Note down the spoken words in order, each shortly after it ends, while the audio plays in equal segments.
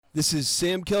This is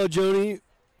Sam Calagione,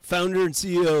 founder and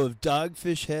CEO of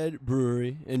Dogfish Head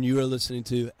Brewery, and you are listening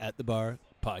to At the Bar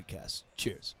Podcast.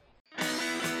 Cheers.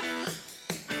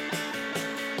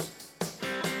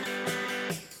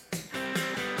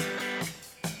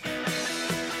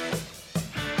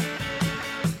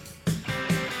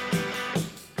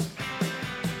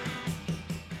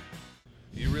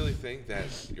 You really think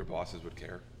that your bosses would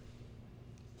care?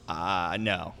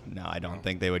 No, I don't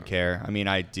think they would care. I mean,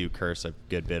 I do curse a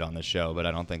good bit on the show, but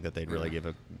I don't think that they'd really give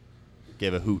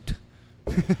a hoot.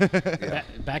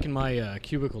 Back in my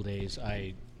cubicle days,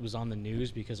 I was on the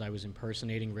news because I was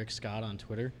impersonating Rick Scott on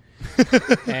Twitter.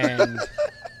 And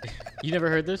you never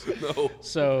heard this? No.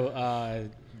 So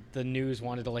the news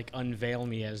wanted to unveil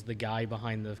me as the guy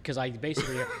behind the, because I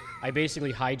basically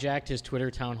hijacked his Twitter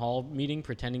town hall meeting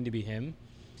pretending to be him.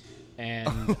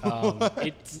 And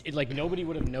it nobody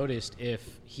would have noticed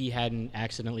if he hadn't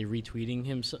accidentally retweeting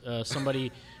him,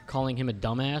 somebody calling him a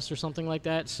dumbass or something like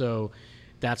that. So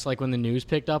that's when the news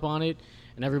picked up on it,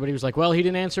 and everybody was like, "Well, he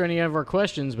didn't answer any of our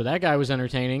questions, but that guy was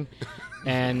entertaining."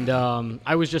 And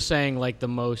I was just saying the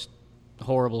most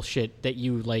horrible shit that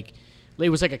you It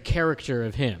was like a character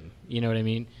of him, you know what I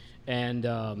mean?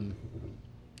 And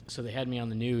so they had me on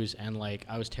the news, and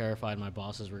I was terrified my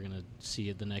bosses were gonna see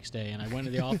it the next day. And I went to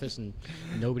the office, and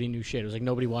nobody knew shit. It was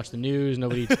nobody watched the news.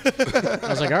 Nobody. I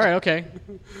was like, all right, okay.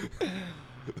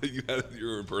 You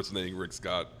were impersonating Rick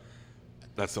Scott.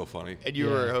 That's so funny. And you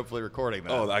were hopefully recording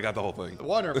that. Oh, I got the whole thing.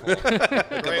 Wonderful.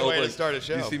 Great way to start a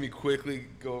show. You see me quickly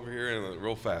go over here and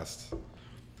real fast.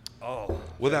 Oh.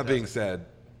 With that being said,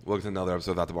 welcome to another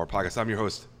episode of At the Bar Podcast. I'm your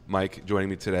host, Mike. Joining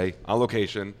me today on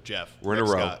location. Jeff. We're in a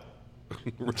row.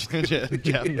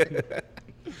 Jeff.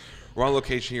 We're on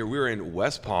location here. We're in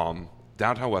West Palm,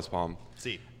 downtown West Palm,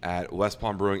 at West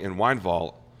Palm Brewing and Wine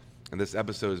Vault. And this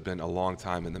episode has been a long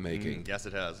time in the making. Yes,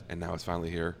 it has. And now it's finally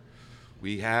here.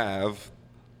 We have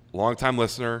longtime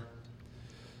listener,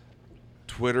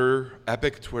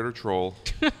 epic Twitter troll,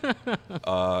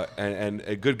 and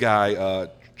a good guy,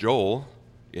 Joel.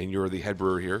 And you're the head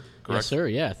brewer here, correct? Yes, sir.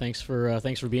 Yeah. Thanks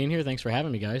for being here. Thanks for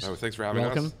having me, guys. Oh, thanks for having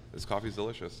Welcome. us. This coffee's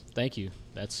delicious. Thank you.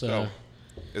 That's So,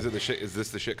 is it the shit? Is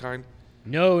this the shit kind?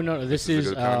 No. This is is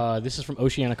the good kind? this is from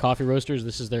Oceana Coffee Roasters.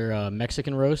 This is their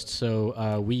Mexican roast.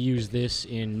 So we use this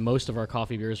in most of our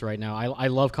coffee beers right now. I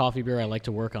love coffee beer. I like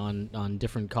to work on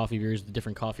different coffee beers, the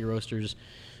different coffee roasters.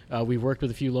 We've worked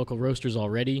with a few local roasters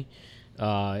already.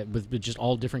 With just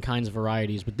all different kinds of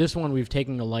varieties, but this one we've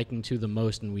taken a liking to the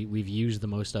most, and we've used the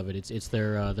most of it. It's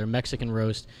their Mexican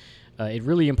roast. It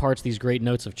really imparts these great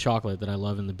notes of chocolate that I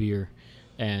love in the beer,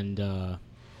 and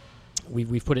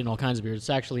we've put it in all kinds of beers. It's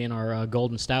actually in our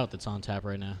golden stout that's on tap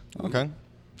right now. Okay,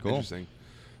 cool. Interesting.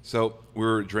 So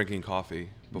we're drinking coffee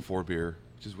before beer,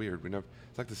 which is weird.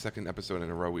 It's like the second episode in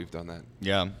a row we've done that.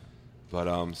 Yeah. But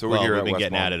so we're here we've at been West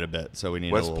getting Palm. at it a bit, so we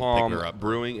need West a little Palm picker up.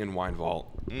 Brewing and Wine Vault,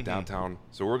 downtown.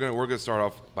 So we're gonna start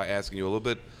off by asking you a little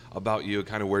bit about you,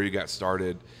 kind of where you got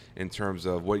started in terms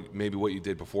of what you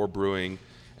did before brewing,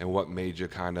 and what made you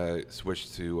kind of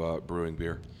switch to brewing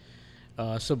beer.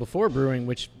 So before brewing,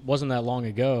 which wasn't that long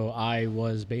ago, I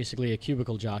was basically a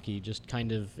cubicle jockey, just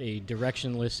kind of a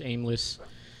directionless, aimless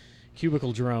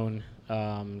cubicle drone.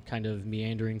 Kind of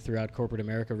meandering throughout corporate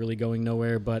America, really going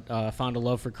nowhere, but found a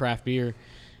love for craft beer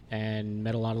and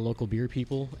met a lot of local beer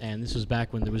people. And this was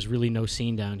back when there was really no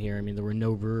scene down here. I mean, there were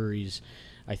no breweries.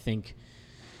 I think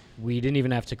we didn't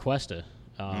even have Tequesta.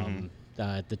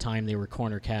 At the time, they were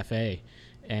Corner Cafe.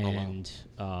 And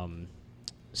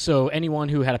so anyone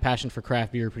who had a passion for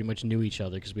craft beer pretty much knew each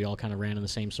other because we all kind of ran in the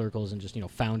same circles and just,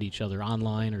 found each other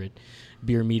online or at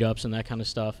beer meetups and that kind of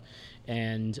stuff.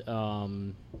 And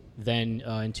then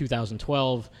in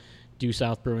 2012, Due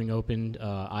South Brewing opened.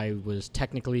 I was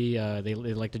technically, they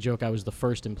like to joke I was the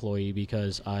first employee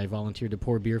because I volunteered to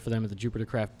pour beer for them at the Jupiter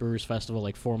Craft Brewers Festival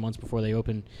 4 months before they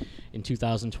opened in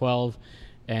 2012.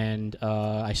 And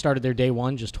I started there day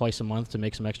one, just twice a month to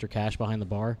make some extra cash behind the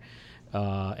bar.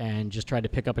 And just tried to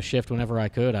pick up a shift whenever I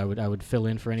could. I would fill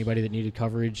in for anybody that needed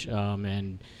coverage,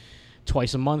 and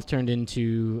twice a month turned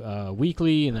into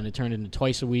weekly, and then it turned into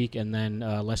twice a week, and then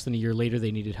less than a year later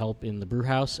they needed help in the brew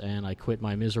house, and I quit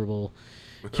my miserable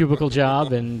cubicle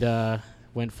job and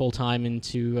went full-time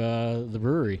into the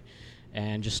brewery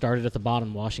and just started at the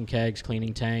bottom, washing kegs,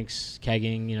 cleaning tanks,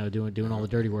 kegging, doing all the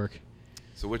dirty work.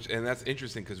 So and that's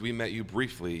interesting because we met you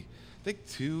briefly, I think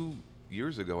 2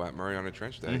 years ago at Mariana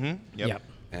Trench Day. Mm-hmm. Yep.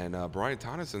 And Brian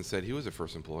Tonneson said he was a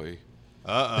first employee.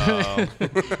 Uh-oh.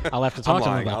 I'll have to talk to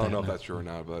him I about that. don't know if that's true or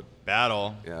not, but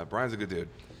Battle. yeah, Brian's a good dude.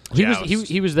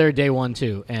 He was there day one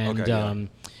too, and Okay,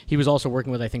 he was also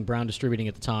working with, I think, Brown Distributing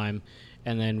at the time,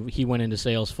 and then he went into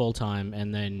sales full time,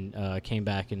 and then came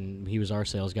back, and he was our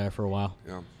sales guy for a while.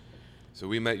 Yeah. So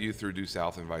we met you through Due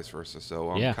South and vice versa.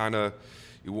 So Yeah. kind of,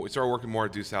 you started working more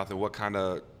at Due South, and what kind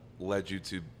of led you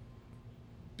to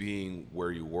being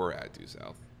where you were at Due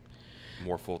South,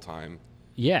 more full time?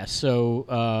 Yeah,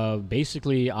 so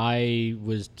basically I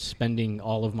was spending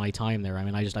all of my time there. I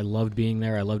mean, I loved being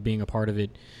there. I loved being a part of it,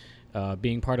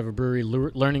 being part of a brewery,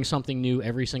 learning something new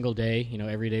every single day. You know,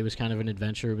 every day was kind of an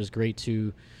adventure. It was great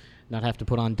to not have to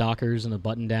put on Dockers and a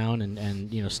button down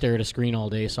and you know, stare at a screen all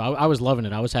day. So I was loving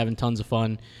it. I was having tons of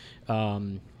fun.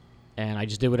 And I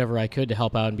just did whatever I could to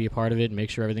help out and be a part of it and make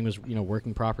sure everything was, you know,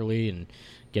 working properly and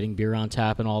getting beer on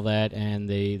tap and all that. And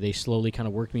they slowly kind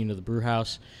of worked me into the brew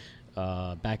house.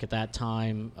 Back at that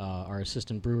time, our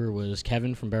assistant brewer was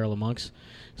Kevin from Barrel of Monks.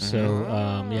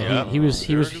 So he was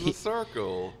the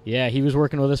circle. yeah, he was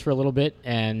working with us for a little bit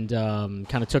and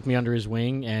kind of took me under his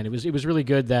wing, and it was really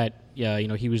good that you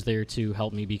know, he was there to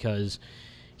help me because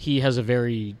he has a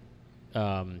very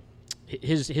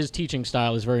his teaching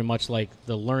style is very much like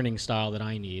the learning style that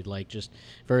I need, like just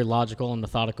very logical and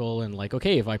methodical, and like,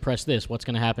 okay, if I press this, what's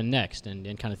going to happen next, and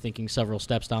kind of thinking several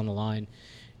steps down the line.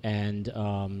 And,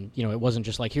 you know, it wasn't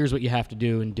just like, here's what you have to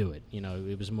do and do it. You know,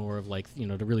 it was more of like, you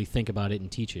know, to really think about it and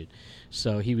teach it.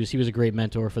 So he was a great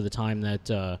mentor for the time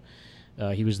that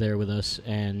he was there with us.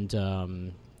 And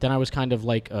then I was kind of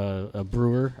like a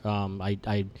brewer.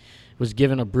 I was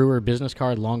given a brewer business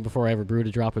card long before I ever brewed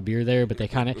a drop of beer there, but they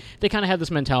kind of had this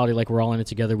mentality like, we're all in it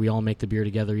together. We all make the beer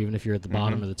together, even if you're at the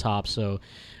bottom or the top. So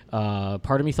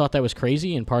part of me thought that was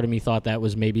crazy, and part of me thought that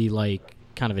was maybe like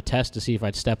kind of a test to see if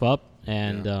I'd step up.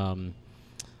 And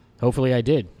hopefully I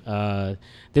did.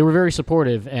 They were very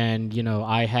supportive, and, you know,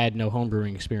 I had no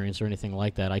homebrewing experience or anything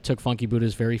like that. I took Funky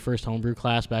Buddha's very first homebrew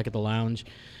class back at the lounge,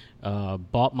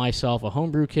 bought myself a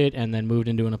homebrew kit, and then moved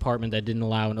into an apartment that didn't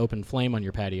allow an open flame on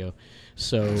your patio.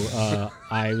 So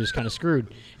I was kind of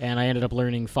screwed, and I ended up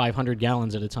learning 500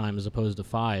 gallons at a time as opposed to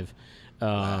 5.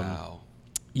 Wow.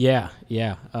 Yeah.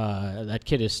 That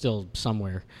kit is still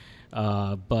somewhere.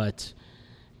 But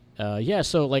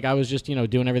so like I was just, you know,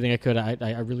 doing everything I could.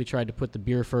 I really tried to put the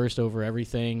beer first over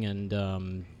everything,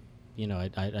 and you know,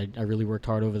 I really worked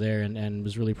hard over there, and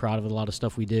was really proud of a lot of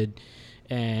stuff we did.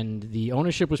 And the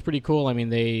ownership was pretty cool. I mean,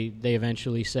 they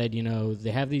eventually said, you know,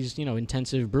 they have these, you know,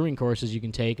 intensive brewing courses you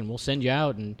can take, and we'll send you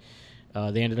out. And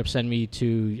they ended up sending me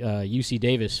to UC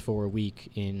Davis for a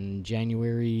week in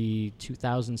January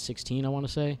 2016, I want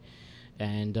to say.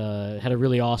 And had a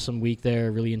really awesome week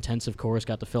there, really intensive course.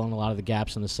 Got to fill in a lot of the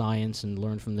gaps in the science and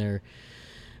learn from their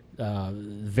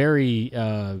very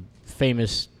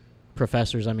famous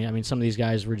professors. I mean, some of these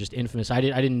guys were just infamous. I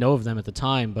didn't know of them at the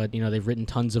time, but, you know, they've written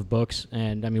tons of books.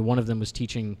 And I mean, one of them was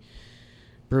teaching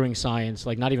brewing science,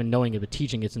 like not even knowing it, but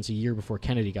teaching it since a year before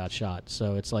Kennedy got shot.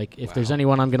 So it's like, if there's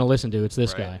anyone I'm going to listen to, it's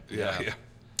this guy. Yeah.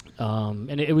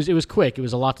 And it was quick. It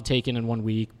was a lot to take in 1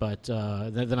 week, but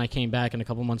then I came back, and a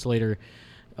couple months later,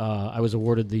 I was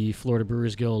awarded the Florida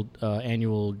Brewers Guild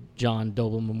annual John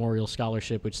Doble Memorial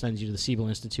Scholarship, which sends you to the Siebel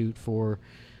Institute for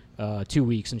 2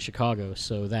 weeks in Chicago.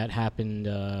 So that happened.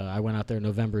 I went out there in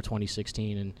November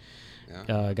 2016 and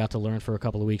got to learn for a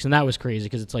couple of weeks, and that was crazy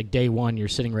because it's like day one, you're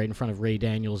sitting right in front of Ray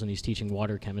Daniels, and he's teaching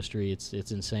water chemistry. It's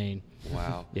insane.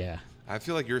 Wow. Yeah. I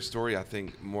feel like your story, I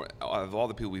think, more of all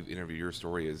the people we've interviewed, your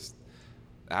story is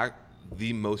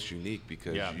the most unique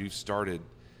because you started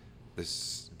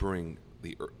this brewing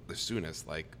the soonest.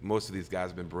 Like, most of these guys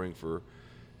have been brewing for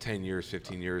 10 years,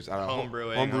 15 years. I don't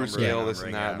know, homebrew scale, this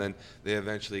and that. And then they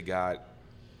eventually got,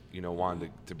 you know,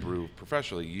 wanted to brew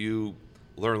professionally. You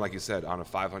learned, like you said, on a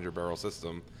 500 barrel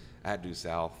system at Due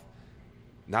South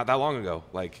not that long ago.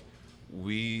 Like,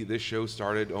 this show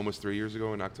started almost 3 years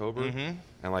ago in October,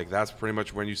 and like that's pretty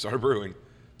much when you started brewing,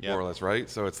 more or less, right?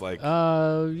 So it's like,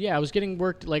 I was getting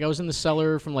worked. Like, I was in the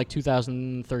cellar from like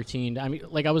 2013. I mean,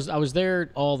 like I was there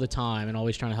all the time and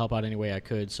always trying to help out any way I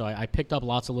could. So I picked up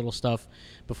lots of little stuff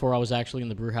before I was actually in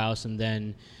the brew house, and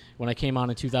then when I came on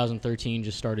in 2013,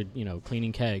 just started, you know,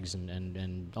 cleaning kegs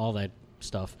and all that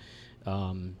stuff,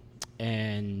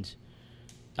 and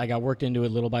I got worked into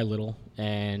it little by little,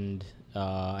 and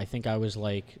I think I was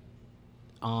like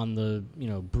on the, you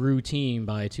know, brew team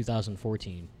by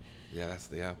 2014.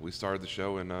 We started the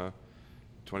show in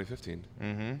 2015.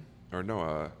 Or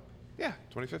no,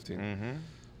 2015.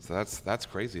 So that's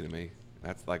crazy to me.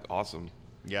 That's like awesome.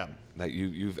 Yeah. That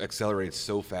you've accelerated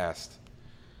so fast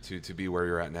to be where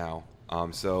you're at now.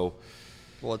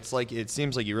 Well, it's like, it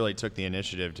seems like you really took the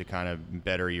initiative to kind of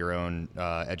better your own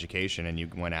education, and you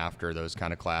went after those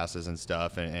kind of classes and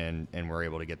stuff, and were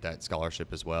able to get that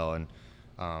scholarship as well. And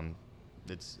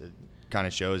it kind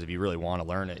of shows if you really want to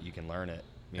learn it, you can learn it.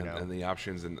 You know, and the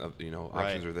options and options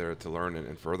Right. are there to learn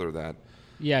and further that.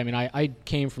 Yeah, I mean, I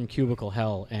came from cubicle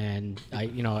hell, and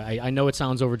I know it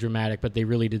sounds over dramatic, but they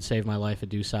really did save my life at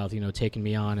Due South, taking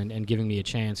me on and giving me a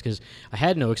chance, because I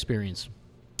had no experience.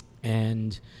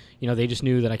 And, they just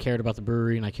knew that I cared about the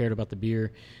brewery and I cared about the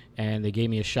beer, and they gave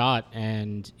me a shot.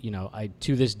 And,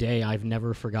 to this day, I've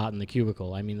never forgotten the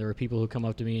cubicle. I mean, there are people who come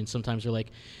up to me and sometimes they're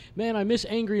like, man, I miss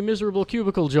angry, miserable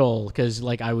cubicle Joel, because,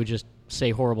 I would just say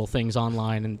horrible things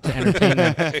online and to entertain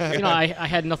them. I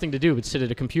had nothing to do but sit at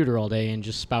a computer all day and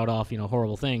just spout off,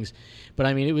 horrible things. But,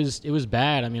 I mean, it was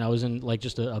bad. I mean, I was in,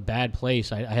 just a bad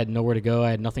place. I had nowhere to go. I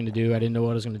had nothing to do. I didn't know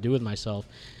what I was going to do with myself.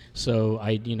 So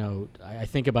I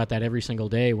think about that every single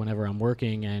day whenever I'm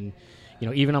working, and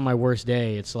even on my worst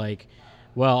day, it's like,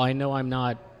 well, I know I'm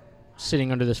not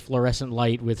sitting under this fluorescent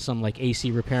light with some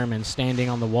AC repairman standing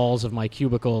on the walls of my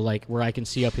cubicle, where I can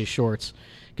see up his shorts,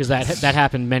 because that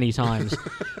happened many times.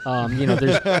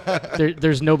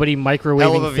 There's nobody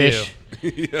microwaving fish.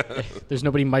 Yeah. There's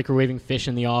nobody microwaving fish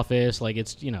in the office.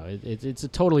 It's a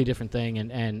totally different thing,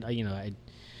 and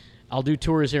I'll do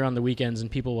tours here on the weekends, and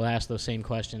people will ask those same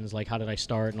questions, like how did I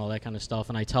start and all that kind of stuff,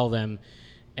 and I tell them,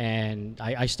 and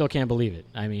I still can't believe it.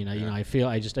 I mean, I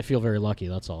feel very lucky.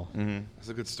 That's all. Mm-hmm. It's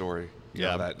a good story.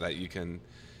 Yeah. That you can.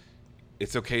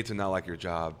 It's okay to not like your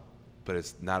job, but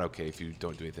it's not okay if you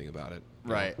don't do anything about it.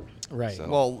 Right. Right. So-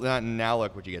 Well, now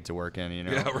look what you get to work in.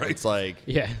 Yeah, right. It's like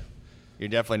Yeah. you're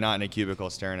definitely not in a cubicle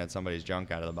staring at somebody's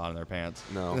junk out of the bottom of their pants.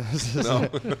 No. No.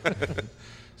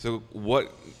 So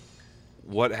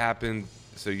what happened?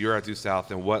 So you're at Due South,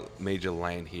 and what made you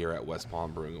land here at West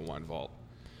Palm Brewing and Wine Vault?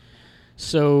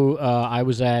 So I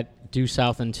was at Due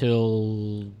South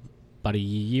until about a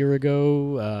year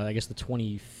ago. I guess the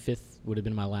 25th would have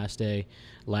been my last day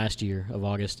last year of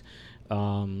August.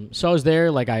 So I was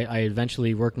there. I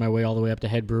eventually worked my way all the way up to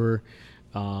head brewer.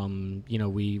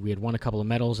 We had won a couple of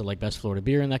medals at Best Florida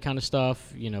Beer and that kind of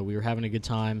stuff. We were having a good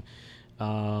time.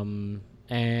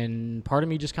 And part of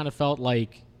me just kind of felt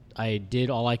like I did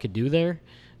all I could do there.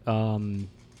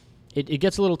 It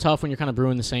gets a little tough when you're kind of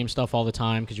brewing the same stuff all the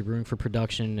time, because you're brewing for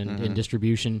production and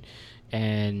distribution,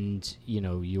 and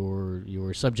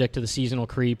you're subject to the seasonal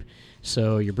creep.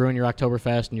 So you're brewing your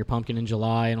Oktoberfest and your pumpkin in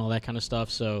July and all that kind of stuff.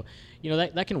 So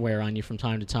that can wear on you from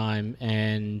time to time.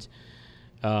 And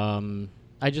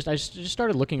I just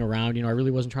started looking around. I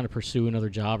really wasn't trying to pursue another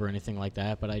job or anything like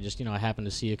that, but I happened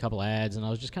to see a couple ads, and I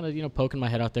was just kind of poking my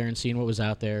head out there and seeing what was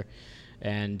out there.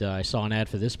 And I saw an ad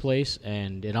for this place,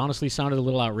 and it honestly sounded a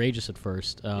little outrageous at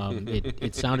first.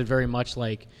 It sounded very much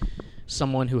like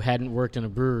someone who hadn't worked in a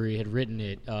brewery had written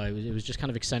it. It was just kind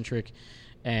of eccentric,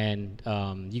 and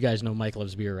you guys know Mike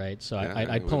loves beer, right? So Yeah,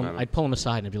 I'd pull him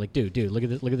aside and I'd be like, dude, look at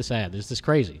this ad. This is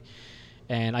crazy.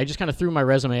 And I just kind of threw my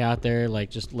resume out there,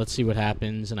 just let's see what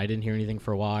happens. And I didn't hear anything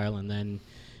for a while, and then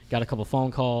got a couple phone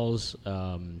calls,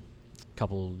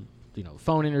 couple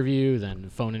phone interview, then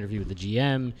phone interview with the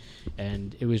GM,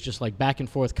 and it was just back and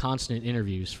forth constant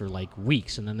interviews for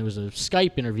weeks. And then there was a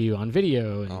Skype interview on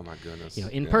video, and Oh my goodness.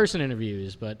 in-person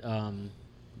interviews. But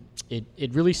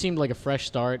it really seemed like a fresh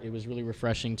start. It was really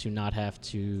refreshing to not have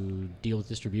to deal with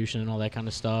distribution and all that kind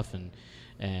of stuff,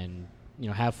 and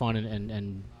have fun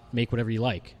and make whatever you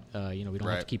like. We don't have to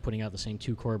Right. keep putting out the same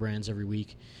 2 core brands every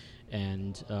week.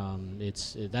 And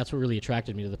that's what really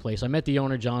attracted me to the place. I met the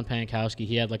owner, John Pankowski.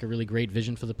 He had a really great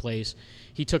vision for the place.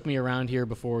 He took me around here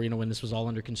before, when this was all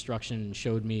under construction, and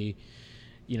showed me,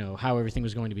 how everything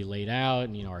was going to be laid out,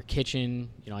 and our kitchen.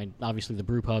 Obviously the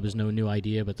brew pub is no new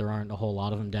idea, but there aren't a whole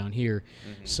lot of them down here.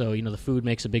 Mm-hmm. So the food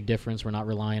makes a big difference. We're not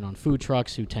relying on food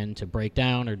trucks who tend to break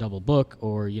down or double book,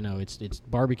 or it's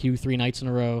barbecue 3 nights in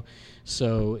a row.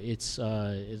 So it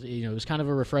was kind of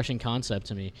a refreshing concept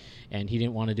to me, and he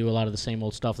didn't want to do a lot of the same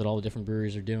old stuff that all the different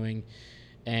breweries are doing.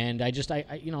 And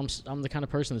I'm the kind of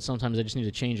person that sometimes I just need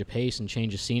to change a pace and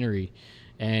change a scenery,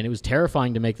 and it was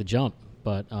terrifying to make the jump,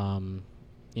 but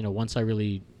once I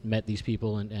really met these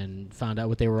people and found out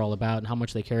what they were all about and how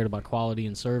much they cared about quality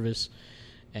and service,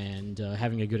 and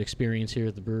having a good experience here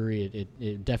at the brewery,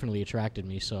 it definitely attracted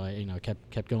me. So I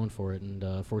kept going for it,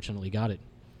 and fortunately got it.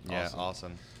 Yeah,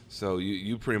 awesome. So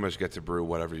you pretty much get to brew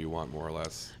whatever you want, more or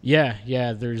less. Yeah.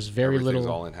 There's very Everything's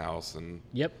little. all in house, and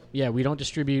Yep. Yeah, we don't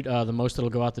distribute. The most that'll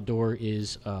go out the door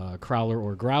is Crowler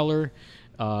or Growler.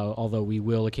 Although we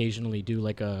will occasionally do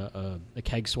a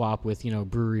keg swap with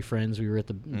brewery friends. We were at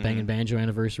the Bang and Banjo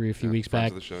anniversary a few weeks friends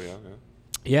back. of the show, yeah.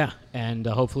 Yeah, and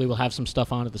hopefully we'll have some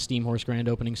stuff on at the Steam Horse grand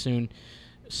opening soon.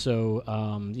 So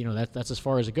that's as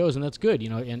far as it goes, and that's good.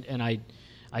 And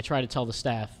I try to tell the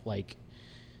staff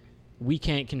we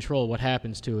can't control what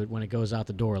happens to it when it goes out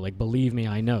the door. Like, believe me,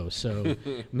 I know. So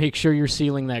make sure you're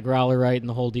sealing that growler right and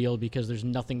the whole deal, because there's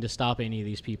nothing to stop any of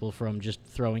these people from just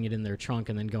throwing it in their trunk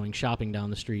and then going shopping down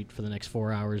the street for the next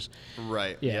 4 hours.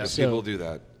 Right. Yeah. So, People do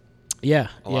that. Yeah.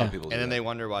 A lot of people do And then that. they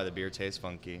wonder why the beer tastes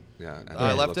funky. Yeah. and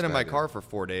I it left looks it in my bad, car for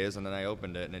 4 days, and then I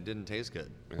opened it, and it didn't taste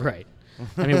good. Right.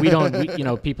 I mean, we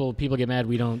don't, people get mad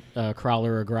we don't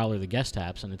crowler or growler the guest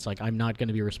taps, and it's like, I'm not going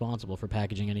to be responsible for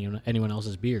packaging anyone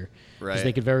else's beer. Because Right.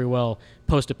 they could very well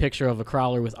post a picture of a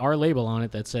crowler with our label on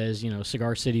it that says,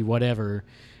 Cigar City whatever,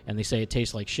 and they say it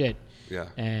tastes like shit. Yeah.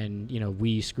 And,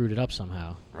 we screwed it up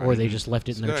somehow. Or Right. they just left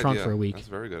it It's in a their good trunk idea. for a week. That's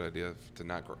a very good idea to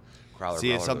not crowler.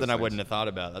 See, it's growler something those I wouldn't things. have thought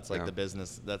about. That's like Yeah. the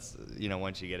business. That's,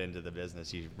 once you get into the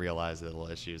business, you realize the little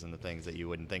issues and the things that you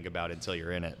wouldn't think about until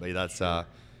you're in it. But that's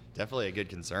definitely a good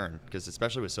concern, because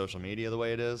especially with social media the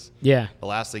way it is, Yeah. the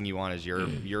last thing you want is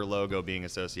your logo being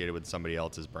associated with somebody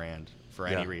else's brand for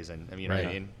any Yeah. reason. I mean, you know what I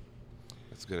Right. mean?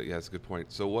 That's good. Yeah, that's a good point.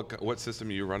 So what system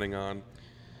are you running on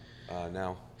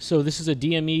now? So this is a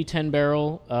DME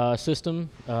 10-barrel system.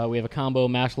 We have a combo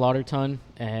mash lauter tun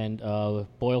and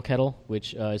boil kettle,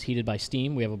 which is heated by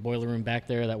steam. We have a boiler room back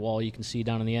there, that wall you can see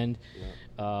down on the end.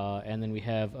 And then we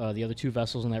have the other 2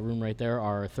 vessels in that room right there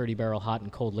are 30-barrel hot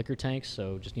and cold liquor tanks.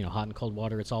 So just, hot and cold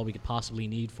water. It's all we could possibly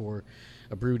need for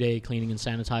a brew day, cleaning and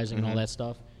sanitizing and all that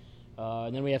stuff.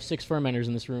 And then we have 6 fermenters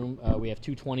in this room. We have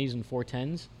 2 20s and 4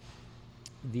 10s.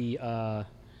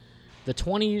 The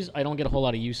 20s, I don't get a whole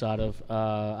lot of use out of.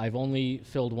 I've only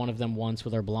filled one of them once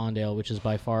with our blonde ale, which is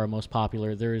by far our most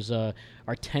popular. There's our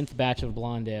 10th batch of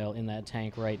blonde ale in that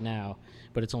tank right now,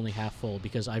 but it's only half full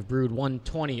because I've brewed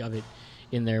 120 of it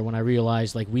in there when I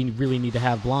realized, like, we really need to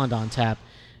have blonde on tap.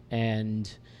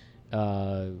 And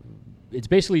it's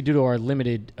basically due to our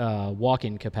limited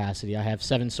walk-in capacity. I have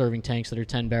 7 serving tanks that are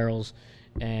 10 barrels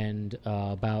and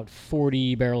about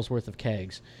 40 barrels worth of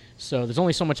kegs. So there's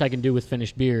only so much I can do with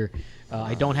finished beer.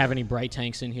 I don't have any bright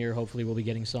tanks in here. Hopefully we'll be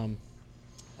getting some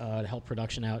to help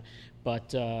production out.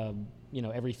 But,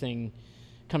 everything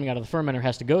coming out of the fermenter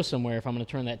has to go somewhere if I'm going to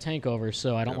turn that tank over.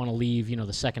 So I don't want to leave,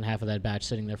 the second half of that batch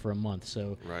sitting there for a month.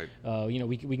 So, Right.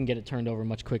 we can get it turned over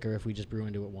much quicker if we just brew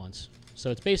into it once. So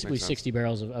it's basically Makes sense. 60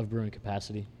 barrels of brewing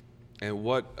capacity. And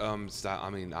what style? I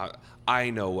mean, I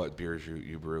know what beers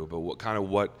you brew, but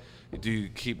what do you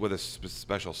keep with a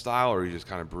special style, or you just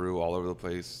kind of brew all over the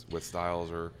place with styles,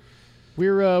 or?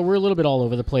 We're a little bit all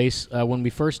over the place. When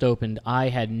we first opened, I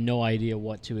had no idea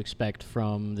what to expect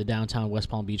from the downtown West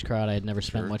Palm Beach crowd. I had never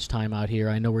spent much time out here.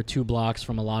 I know we're 2 blocks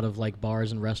from a lot of like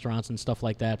bars and restaurants and stuff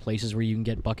like that, places where you can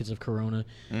get buckets of Corona.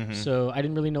 So I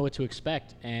didn't really know what to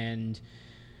expect. And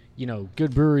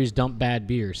good breweries dump bad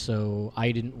beer, so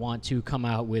I didn't want to come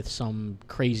out with some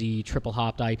crazy triple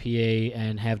hopped IPA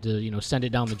and have to send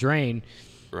it down the drain.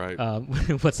 Right.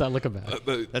 What's that look about?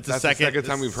 That's the second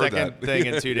time we've heard that. thing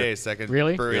in 2 days. Second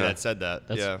Really? brewery Yeah. that said that.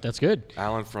 That's good.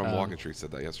 Alan from Walking Street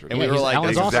said that yesterday. And Yeah, we were he's- like,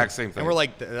 Alan's the awesome. exact same thing. And we're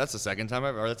like, that's the second time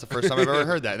or that's the first time I've ever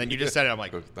heard that. And then you just said it. I'm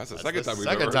like, That's the second time we've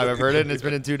second ever time heard I've heard it, and it's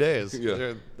been in 2 days.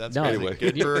 Yeah. That's No, crazy. Anyway.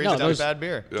 Good breweries No, dump those- bad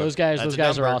beer. Those guys That's a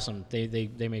are number. awesome.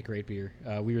 They make great beer.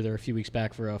 We were there a few weeks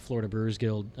back for a Florida Brewers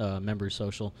Guild members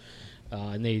social,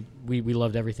 and we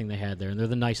loved everything they had there, and they're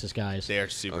the nicest guys. They are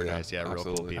super Oh, yeah. nice. Yeah, real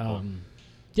cool Absolutely. people.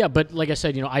 Yeah, but like I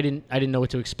said, I didn't know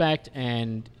what to expect,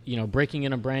 and breaking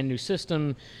in a brand new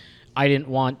system, I didn't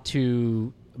want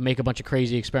to make a bunch of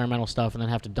crazy experimental stuff and then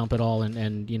have to dump it all,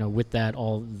 and with that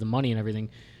all the money and everything.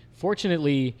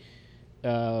 Fortunately,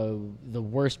 the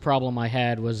worst problem I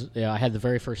had was I had the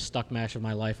very first stuck mash of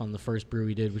my life on the first brew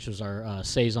we did, which was our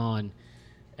Saison.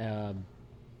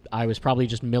 I was probably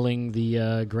just milling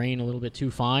the grain a little bit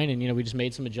too fine, and we just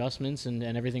made some adjustments, and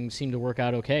everything seemed to work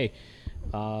out okay.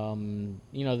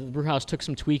 The brew house took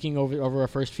some tweaking over our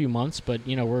first few months, but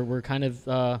we're kind of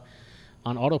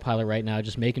on autopilot right now,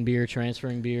 just making beer,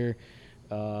 transferring beer,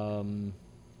 and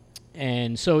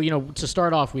so to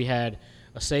start off we had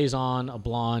a Saison, a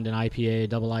blonde, an IPA, a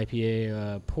double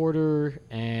IPA, a porter,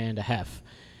 and a hef.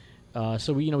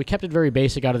 So we kept it very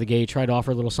basic out of the gate, tried to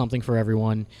offer a little something for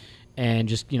everyone, and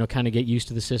just kind of get used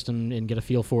to the system and get a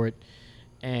feel for it.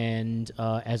 And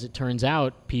as it turns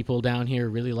out, people down here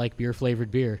really like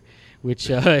beer-flavored beer, which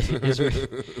is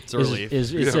It's a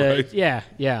relief.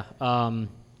 yeah.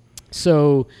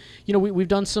 So we've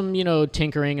done some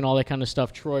tinkering and all that kind of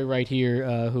stuff. Troy right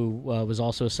here, who was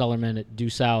also a cellarman at Due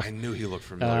South. I knew he looked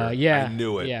familiar. Yeah, I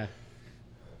knew it. Yeah.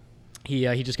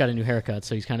 He just got a new haircut,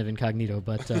 so he's kind of incognito.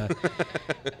 But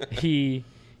he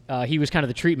he was kind of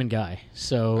the treatment guy.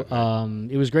 So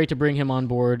it was great to bring him on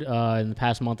board in the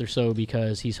past month or so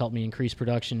because he's helped me increase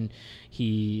production.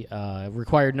 He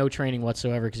required no training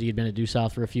whatsoever because he had been at Due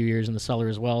South for a few years in the cellar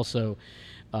as well. So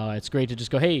it's great to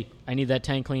just go, hey, I need that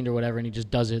tank cleaned or whatever, and he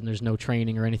just does it, and there's no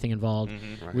training or anything involved,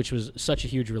 which was such a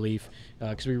huge relief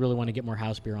because we really want to get more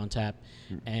house beer on tap.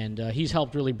 And he's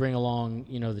helped really bring along,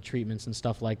 the treatments and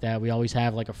stuff like that. We always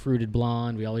have like a fruited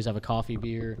blonde. We always have a coffee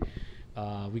beer.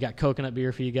 We got coconut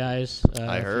beer for you guys.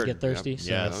 I if heard. you get thirsty. Yep. So,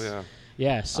 Yes. Oh, yeah.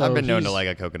 yeah. So I've been known to he's- like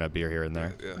a coconut beer here and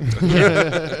there.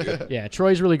 Yeah,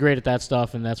 Troy's really great at that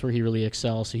stuff, and that's where he really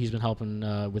excels. So he's been helping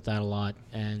with that a lot.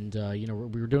 And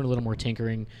we were doing a little more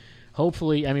tinkering.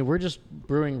 Hopefully, we're just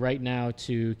brewing right now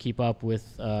to keep up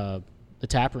with the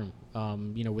tap room.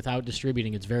 Without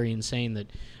distributing, it's very insane that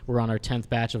we're on our 10th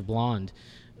batch of blonde.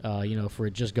 For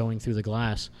it just going through the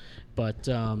glass, but.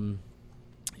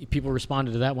 People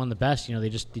responded to that one the best. They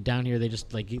just down here. They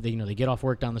just they get off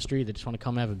work down the street. They just want to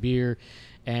come have a beer,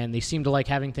 and they seem to like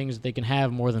having things that they can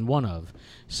have more than one of.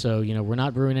 So we're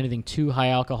not brewing anything too high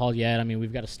alcohol yet.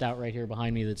 We've got a stout right here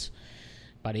behind me that's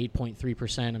about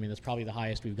 8.3%. That's probably the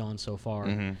highest we've gone so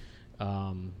far.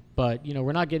 But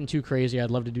we're not getting too crazy. I'd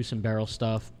love to do some barrel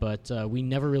stuff, but we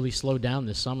never really slowed down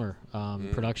this summer.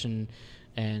 Production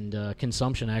and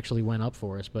consumption actually went up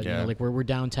for us. But we're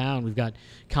downtown, we've got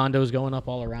condos going up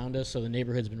all around us, so the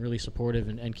neighborhood's been really supportive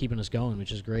and keeping us going,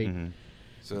 which is great.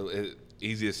 So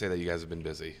easy to say that you guys have been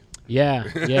busy. Yeah.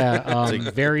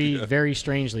 Very, very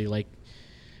strangely, like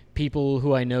people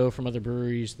who I know from other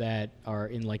breweries that are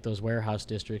in like those warehouse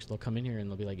districts, they'll come in here and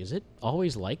they'll be like, is it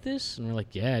always like this? And we're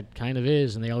like, yeah, it kind of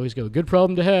is. And they always go, good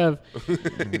problem to have.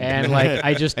 And like,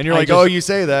 And you're like, oh, you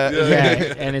say that.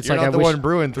 Yeah. And it's You're like, not the one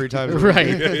brewing 3 times a week.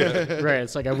 Right. Right.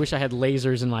 It's like, I wish I had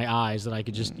lasers in my eyes that I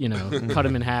could just, cut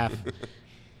them in half.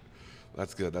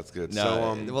 That's good. That's good.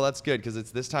 No, So, well, that's good because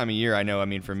it's this time of year. I know.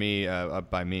 For me,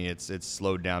 by me, it's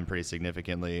slowed down pretty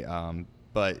significantly.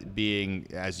 But being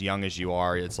as young as you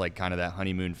are, it's like kind of that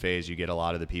honeymoon phase. You get a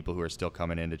lot of the people who are still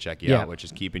coming in to check you out, which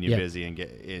is keeping you busy and get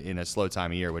in a slow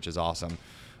time of year, which is awesome.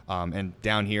 And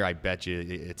down here, I bet you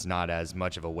it's not as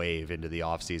much of a wave into the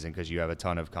off season because you have a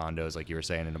ton of condos, like you were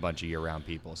saying, and a bunch of year-round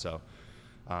people. So,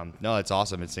 no, it's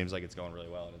awesome. It seems like it's going really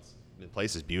well, and the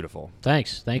place is beautiful. Thank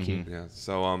you. yeah.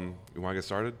 So you want to get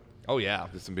started? Oh yeah.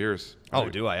 Get some beers. Oh, All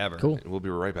right. do I ever? Cool. And we'll be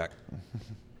right back.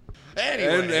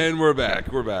 Anyway. And we're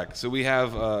back. We're back. So we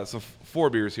have 4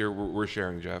 beers here. We're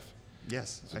sharing, Jeff.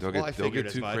 Yes. So don't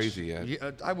get too crazy yet.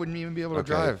 Yeah, I wouldn't even be able to Okay.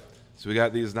 drive. So we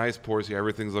got these nice pours here.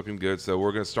 Everything's looking good. So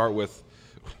we're gonna start with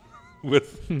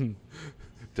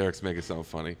Derek's making something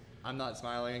funny. I'm not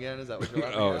smiling again. Is that what you're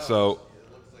laughing Oh, at? so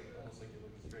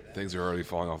things are already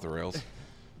falling off the rails.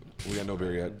 We got no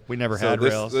beer yet. We never So had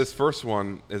this, rails. This first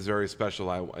one is very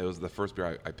special. It was the first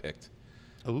beer I picked.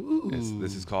 Ooh.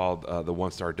 This is called the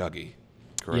One Star Dougie.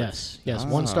 Correct? Yes.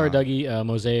 1 Star Dougie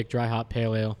Mosaic Dry Hop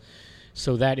Pale Ale.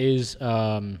 So that is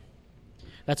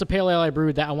that's a pale ale I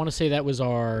brewed. That I want to say that was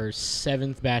our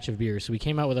 7th batch of beers. So we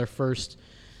came out with our first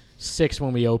 6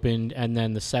 when we opened, and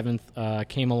then the 7th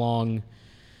came along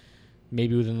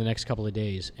maybe within the next couple of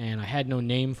days, and I had no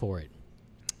name for it.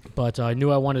 But I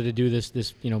knew I wanted to do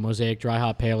this Mosaic Dry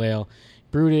Hop Pale Ale.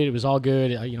 Brewed it. It was all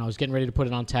good. I was getting ready to put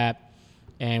it on tap,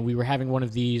 and we were having one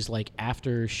of these like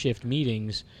after shift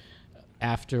meetings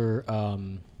after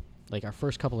like our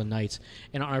first couple of nights.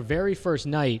 And on our very first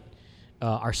night,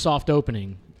 our soft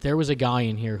opening, there was a guy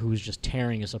in here who was just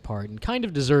tearing us apart, and kind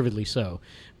of deservedly so.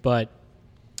 But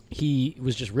he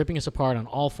was just ripping us apart on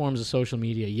all forms of social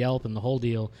media, Yelp and the whole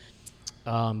deal.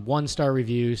 1-star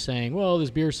review saying, well, this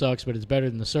beer sucks, but it's better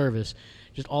than the service.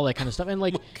 Just all that kind of stuff. And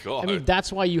like, God.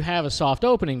 that's why you have a soft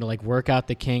opening to like work out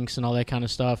the kinks and all that kind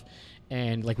of stuff.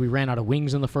 And like we ran out of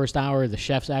wings in the first hour. The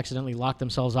chefs accidentally locked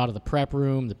themselves out of the prep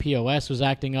room. The POS was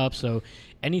acting up. So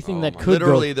anything that could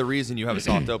Literally go, the reason you have a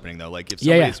soft opening, though. Like if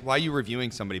Yeah, somebody's, yeah. why are you reviewing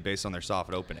somebody based on their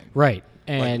soft opening? right.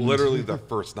 Like And literally the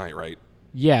first night, right?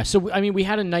 yeah. So we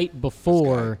had a night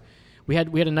before. We had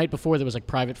a night before that was like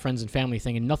private friends and family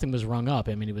thing, and nothing was rung up.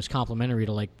 It was complimentary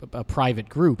to like a private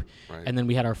group. Right. And then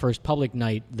we had our first public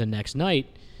night the next night,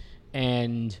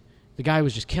 and the guy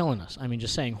was just killing us.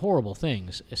 Just saying horrible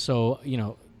things. So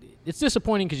it's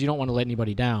disappointing because you don't want to let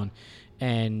anybody down.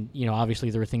 And obviously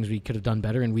there are things we could have done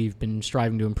better, and we've been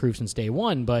striving to improve since day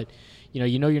one. But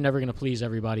you're never going to please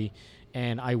everybody.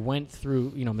 And I went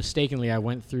through, mistakenly, I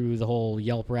went through the whole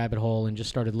Yelp rabbit hole and just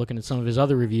started looking at some of his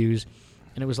other reviews.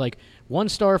 And it was like 1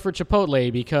 star for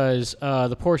Chipotle because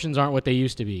the portions aren't what they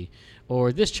used to be.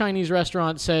 Or this Chinese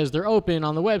restaurant says they're open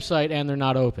on the website and they're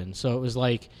not open. So it was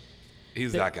like...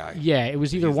 He's that guy. Yeah, it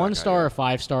was either He's that 1 guy, star yeah. or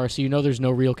 5 star, so there's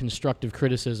no real constructive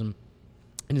criticism.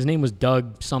 and his name was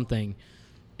Doug something,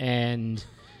 and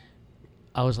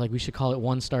I was like, we should call it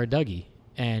One Star Dougie,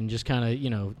 and just kind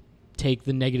of take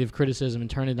the negative criticism and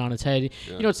turn it on its head.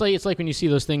 Yeah. It's like when you see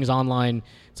those things online.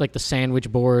 It's like the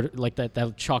sandwich board, like that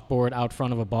chalkboard out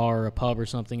front of a bar or a pub or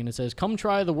something, and it says, "Come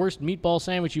try the worst meatball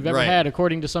sandwich you've ever Right. had,"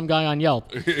 according to some guy on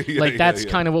Yelp. That's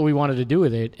kind of what we wanted to do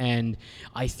with it. And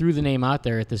I threw the name out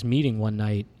there at this meeting one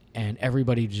night, and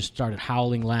everybody just started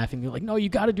howling, laughing. They're like, "No, you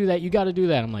got to do that. You got to do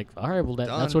that." I'm like, "All right, well, that's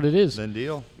Done. what it is." Then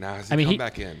deal. Now has he I mean, come he-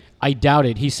 back in? I doubt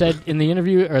it. He said in the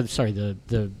interview, or sorry,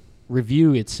 the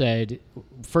review, it said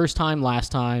first time, last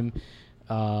time.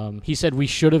 He said we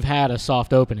should have had a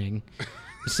soft opening.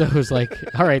 So it was like,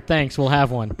 all right, thanks, we'll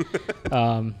have one.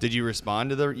 Did you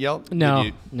respond to the Yelp? No, Did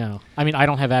you- no. I mean, I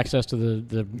don't have access to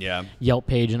the Yeah. Yelp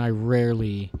page, and I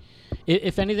rarely,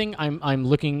 if anything, I'm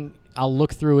looking. I'll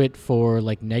look through it for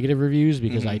like negative reviews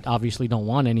because I obviously don't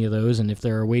want any of those. And if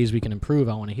there are ways we can improve,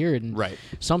 I want to hear it. And Right.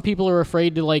 some people are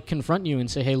afraid to like confront you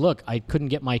and say, "Hey, look, I couldn't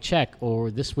get my check,"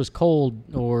 or "This was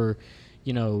cold," or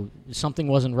something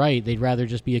wasn't right. They'd rather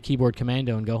just be a keyboard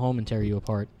commando and go home and tear you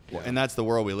apart. Well, and that's the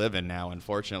world we live in now,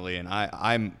 unfortunately. And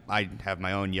I have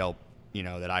my own Yelp,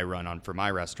 that I run on for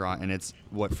my restaurant. And it's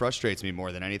what frustrates me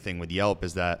more than anything with Yelp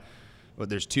is that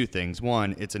there's two things.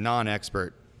 One, it's a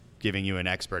non-expert giving you an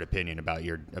expert opinion about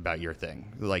your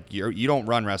thing. Like you don't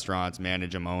run restaurants,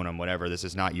 manage them, own them, whatever. This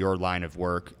is not your line of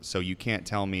work, so you can't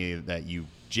tell me that you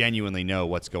genuinely know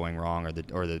what's going wrong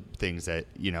or the things that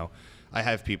I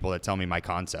have people that tell me my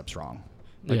concept's wrong.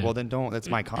 Like, Yeah. well, then don't. That's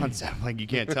my concept. Like, you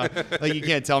can't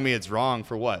tell me it's wrong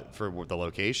for what? For the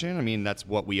location? I mean, that's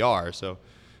what we are. So,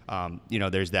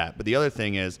 there's that. But the other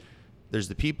thing is, there's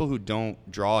the people who don't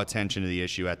draw attention to the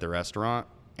issue at the restaurant,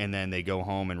 and then they go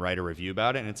home and write a review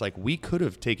about it. And it's like, we could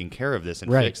have taken care of this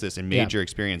and Right. fixed this and made Yeah. your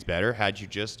experience better had you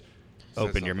just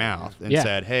opened your something, mouth and Yeah.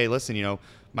 said, hey, listen,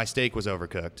 my steak was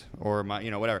overcooked, or my,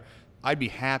 whatever. I'd be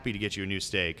happy to get you a new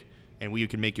steak, and we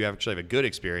can make you actually have a good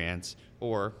experience,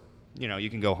 or you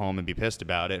can go home and be pissed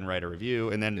about it and write a review,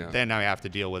 and then now I have to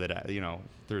deal with it,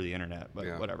 through the internet. But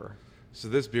Yeah. whatever. So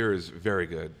this beer is very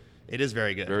good. It is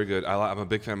very good. Very good. I'm a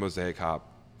big fan of Mosaic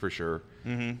hop for sure.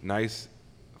 Mm-hmm. Nice,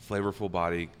 flavorful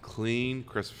body, clean,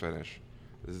 crisp finish.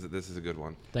 This is a good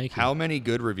one. Thank you. How many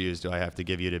good reviews do I have to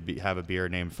give you to have a beer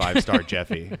named 5-star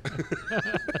Jeffy?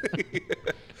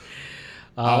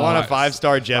 I want a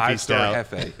 5-star Jeffy 5-star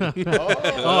stout.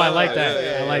 Hefe. Oh, I like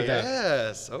that. I like that.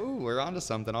 Yes. Oh, we're on to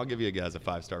something. I'll give you guys a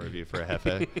 5-star review for a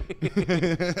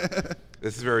Hefe.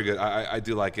 This is very good. I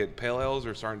do like it. Pale ales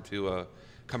are starting to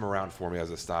come around for me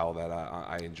as a style that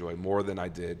I enjoy more than I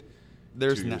did.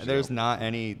 There's 2 years there's ago. not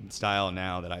any style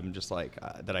now that I'm just like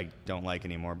that I don't like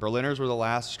anymore. Berliners were the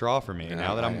last straw for me. Yeah,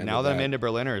 now that I I'm ended now that I'm that. into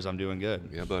Berliners, I'm doing good.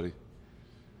 Yeah, buddy.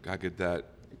 Gotta get that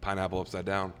pineapple upside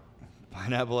down.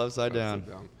 Pineapple upside down.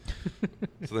 Upside down.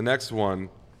 So the next one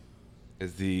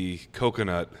is the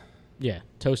coconut. Yeah,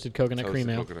 toasted coconut toasted cream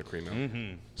ale. Coconut cream ale.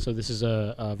 Mm-hmm. So this is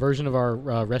a version of our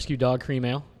Rescue Dog Cream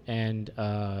Ale, and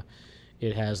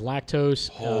it has lactose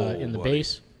in the buddy.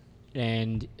 base.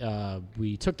 And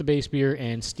we took the base beer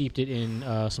and steeped it in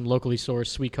some locally sourced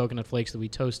sweet coconut flakes that we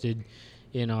toasted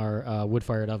in our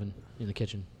wood-fired oven in the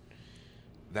kitchen.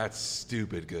 That's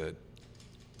stupid good.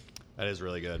 That is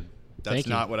really good. Thank That's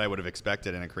you. not what I would have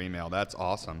expected in a cream ale. That's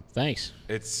awesome. Thanks.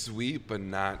 It's sweet, but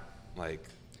not like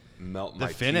melt The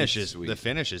my finish teeth is sweet. the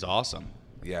finish is awesome.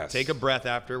 Yes. Take a breath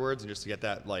afterwards and just to get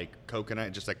that like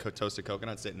coconut, just like toasted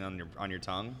coconut sitting on your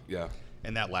tongue. Yeah.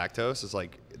 And that lactose is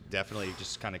like definitely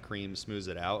just kind of smooths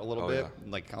it out a little Oh, bit,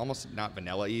 yeah. like almost not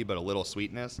vanilla-y, but a little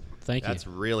sweetness. Thank you. That's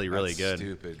really really That's good.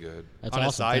 Stupid good. That's On awesome.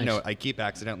 a side Thanks. note, I keep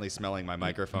accidentally smelling my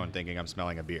microphone, thinking I'm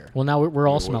smelling a beer. Well, now we're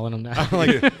all smelling them now. What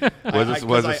does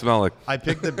it smell like? I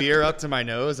pick the beer up to my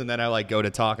nose and then I like go to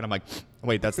talk and I'm like,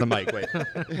 wait, that's the mic. Wait.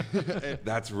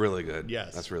 That's really good.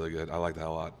 Yes. That's really good. I like that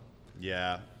a lot.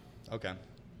 Yeah. Okay.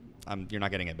 You're not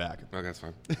getting it back. Okay, that's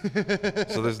fine.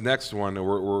 So this next one,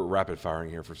 we're rapid firing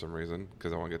here for some reason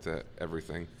because I want to get to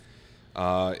everything.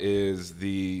 Is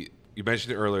you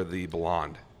mentioned it earlier, the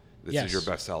Blonde. This Yes. is your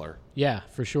bestseller. Yeah,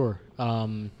 for sure.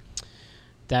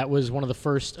 That was one of the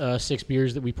first 6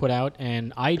 beers that we put out,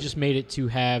 and I just made it to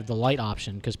have the light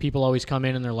option because people always come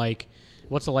in and they're like,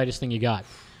 "What's the lightest thing you got?"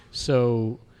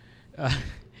 So,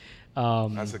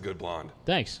 That's a good blonde.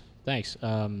 thanks.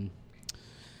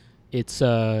 It's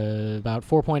about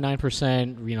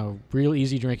 4.9%. Real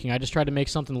easy drinking. I just tried to make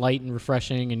something light and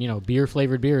refreshing, and beer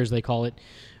flavored beer as they call it.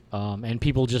 And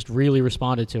people just really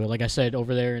responded to it. Like I said,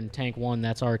 over there in Tank 1,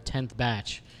 that's our 10th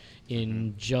batch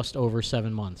in just over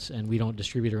 7 months, and we don't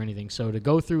distribute or anything. So to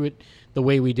go through it the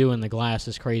way we do in the glass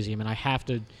is crazy. I mean, I have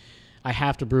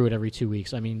to brew it every 2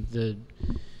 weeks. I mean,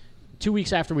 2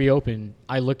 weeks after we opened,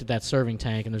 I looked at that serving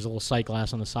tank, and there's a little sight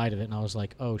glass on the side of it, and I was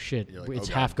like, oh, shit, it's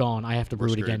half gone. I have to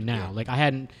brew it again now. Yeah. Like, I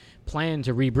hadn't planned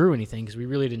to rebrew anything because we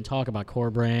really didn't talk about core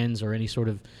brands or any sort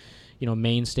of,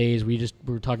 mainstays. We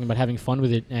were talking about having fun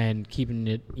with it and keeping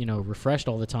it, refreshed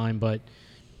all the time. But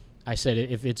I said,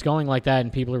 if it's going like that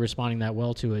and people are responding that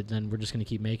well to it, then we're just going to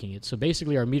keep making it. So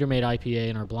basically, our meter-made IPA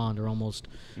and our blonde are almost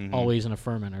always in a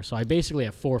fermenter. So I basically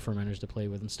have 4 fermenters to play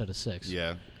with instead of 6.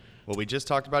 Yeah. Well, we just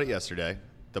talked about it yesterday.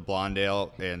 The blonde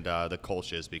ale and the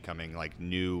Kolsch is becoming like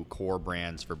new core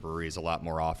brands for breweries a lot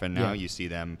more often now. Yeah. You see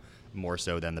them more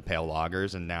so than the pale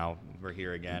lagers, and now we're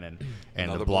here again, and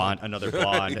Another the blonde, blonde. another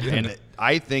blonde, and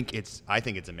I think it's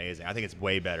amazing. I think it's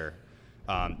way better.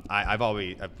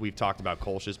 We've talked about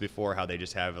Kolsch's before, how they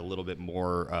just have a little bit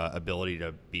more ability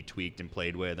to be tweaked and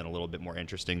played with, and a little bit more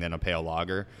interesting than a pale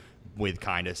lager with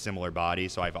kind of similar body.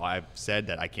 So I've said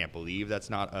that I can't believe that's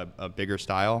not a bigger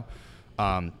style.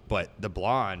 But the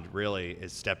blonde really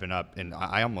is stepping up, and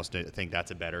I almost think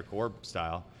that's a better core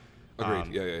style.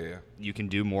 Agreed. Yeah. You can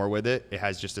do more with it. It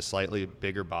has just a slightly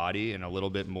bigger body and a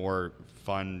little bit more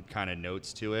fun kind of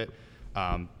notes to it.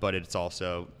 But it's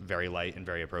also very light and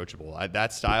very approachable.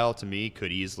 That style, to me,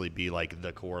 could easily be like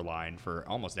the core line for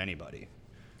almost anybody.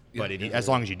 Yeah, But as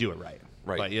long as you do it right.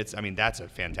 Right. But that's a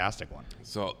fantastic one.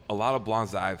 So a lot of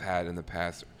blondes that I've had in the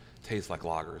past taste like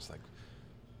lagers, like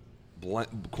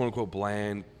quote unquote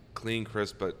bland, clean,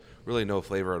 crisp, but really no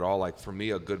flavor at all. Like for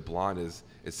me, a good blonde is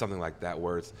something like that,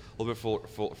 where it's a little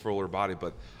bit fuller body,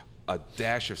 but a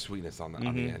dash of sweetness on the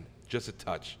end, just a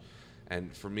touch.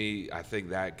 And for me, I think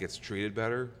that gets treated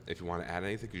better if you want to add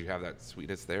anything, because you have that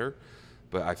sweetness there.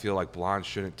 But I feel like blondes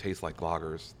shouldn't taste like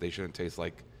lagers. They shouldn't taste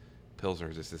like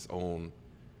pilsners. It's its own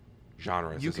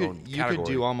genre. It's its own category. You could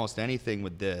do almost anything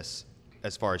with this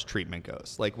as far as treatment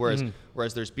goes. Like whereas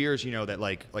there's beers, that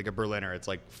like a Berliner, it's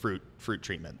like fruit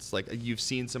treatments. Like you've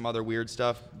seen some other weird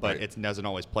stuff, but Right. it doesn't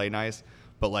always play nice.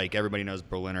 But like everybody knows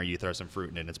Berliner, you throw some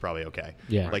fruit in it, and it's probably okay.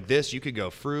 Yeah. Like this, you could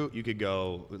go fruit, you could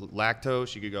go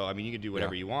lactose, you could do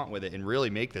whatever you want with it, and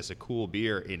really make this a cool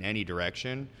beer in any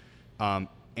direction.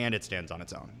 And it stands on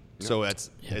its own. So it's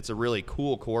a really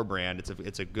cool core brand.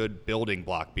 It's a good building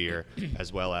block beer,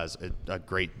 as well as a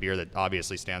great beer that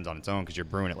obviously stands on its own because you're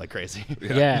brewing it like crazy.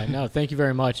 Yeah, no, thank you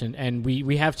very much. And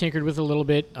we have tinkered with it a little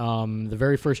bit. The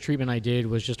very first treatment I did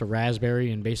was just a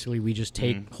raspberry, and basically we just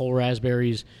take whole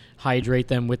raspberries, hydrate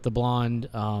them with the blonde,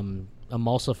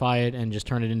 emulsify it, and just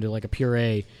turn it into like a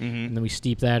puree. And then we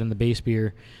steep that in the base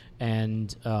beer. And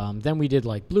then we did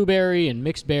like blueberry and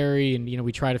mixed berry, and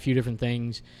we tried a few different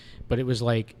things. But it was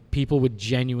like people would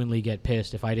genuinely get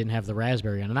pissed if I didn't have the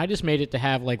raspberry on. And I just made it to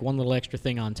have like one little extra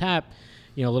thing on tap,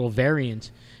 a little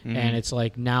variant. And it's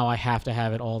like now I have to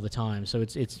have it all the time. So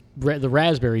the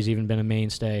raspberry's even been a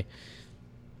mainstay.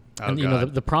 And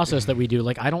the process that we do,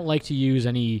 like I don't like to use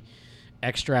any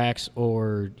extracts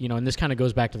or and this kind of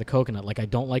goes back to the coconut. Like I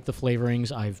don't like the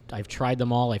flavorings. I've tried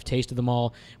them all. I've tasted them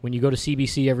all. When you go to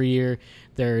CBC every year,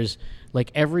 there's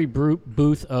like every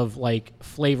booth of like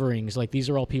flavorings. Like these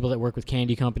are all people that work with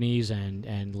candy companies,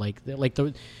 and like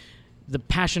the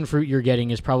passion fruit you're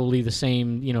getting is probably the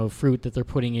same fruit that they're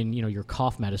putting in your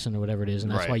cough medicine or whatever it is,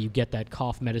 and that's why you get that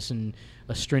cough medicine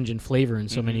astringent flavor in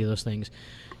so many of those things.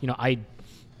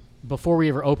 Before we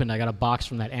ever opened, I got a box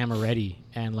from that Amaretti,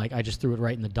 and like I just threw it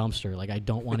right in the dumpster. Like I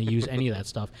don't want to use any of that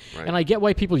stuff. Right. And I get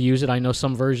why people use it. I know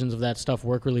some versions of that stuff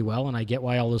work really well, and I get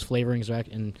why all those flavorings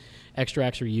and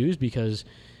extracts are used, because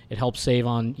it helps save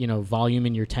on volume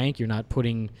in your tank. You're not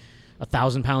putting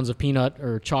 1,000 pounds of peanut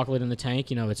or chocolate in the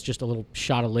tank. It's just a little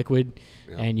shot of liquid,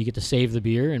 and you get to save the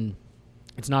beer, and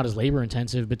it's not as labor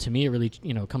intensive. But to me, it really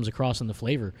comes across in the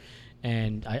flavor.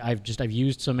 And I've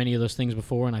used so many of those things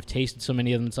before, and I've tasted so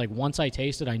many of them. It's like once I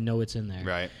taste it, I know it's in there.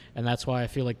 Right. And that's why I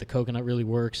feel like the coconut really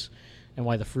works, and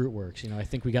why the fruit works. I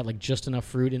think we got like just enough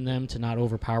fruit in them to not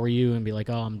overpower you and be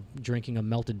like, oh, I'm drinking a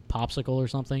melted popsicle or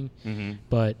something.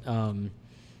 But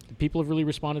people have really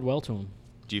responded well to them.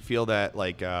 Do you feel that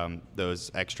like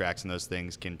those extracts and those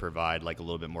things can provide like a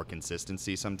little bit more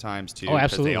consistency sometimes too? Oh,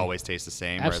 absolutely. Because they always taste the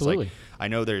same. Absolutely. Whereas, like, I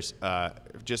know there's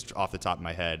just off the top of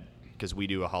my head, because we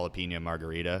do a jalapeno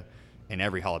margarita, and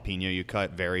every jalapeno you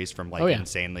cut varies from like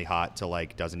insanely hot to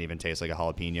like doesn't even taste like a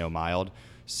jalapeno mild.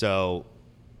 So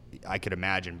I could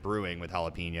imagine brewing with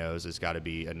jalapenos has got to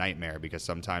be a nightmare, because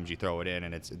sometimes you throw it in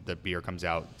and the beer comes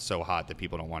out so hot that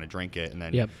people don't want to drink it, and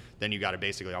then you got to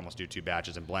basically almost do 2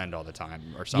 batches and blend all the time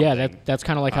or something. Yeah, that's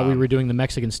kind of like how we were doing the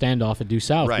Mexican standoff at Due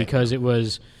South, because it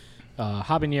was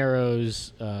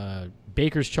habaneros,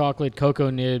 baker's chocolate, cocoa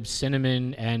nibs,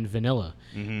 cinnamon, and vanilla.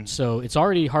 So it's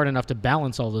already hard enough to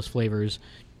balance all those flavors.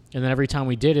 And then every time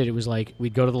we did it, it was like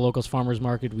we'd go to the locals farmers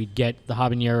market, we'd get the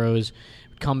habaneros,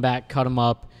 come back, cut them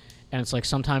up, and it's like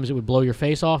sometimes it would blow your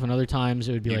face off, and other times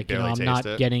it would be You'd like, barely I'm not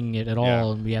taste it. getting it at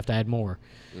all, and we have to add more.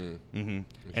 And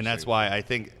that's why I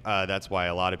think that's why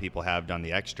a lot of people have done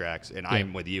the extracts. And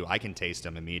I'm with you. I can taste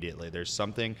them immediately. There's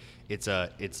something. It's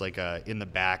like a in the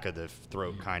back of the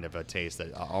throat kind of a taste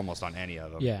that almost on any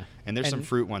of them. Yeah. And there's some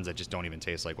fruit ones that just don't even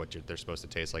taste like what they're supposed to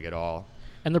taste like at all.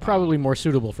 And they're probably more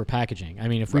suitable for packaging. I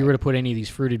mean, if we were to put any of these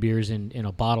fruited beers in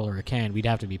a bottle or a can, we'd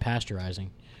have to be pasteurizing.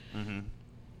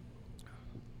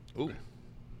 Ooh.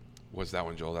 What's that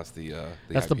one, Joel? That's the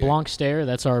That's the IPA. Blanc Stare.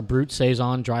 That's our Brut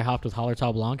Saison dry hopped with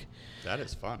Hallertau Blanc. That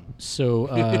is fun.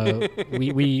 So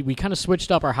we kind of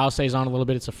switched up our house Saison a little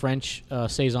bit. It's a French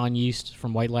Saison yeast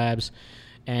from White Labs,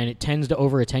 and it tends to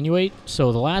over attenuate.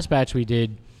 So the last batch we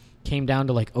did came down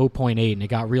to like 0.8, and it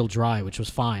got real dry, which was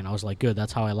fine. I was like, good,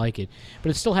 that's how I like it. But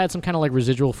it still had some kind of like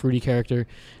residual fruity character.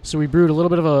 So we brewed a little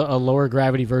bit of a lower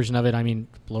gravity version of it. I mean,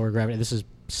 lower gravity. This is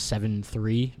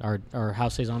 7.3. Our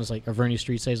house Saison is like, our Vernier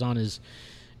Street Saison is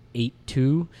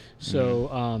 8.2.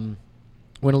 So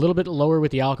went a little bit lower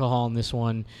with the alcohol in this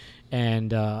one,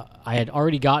 and I had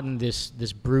already gotten this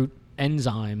Brut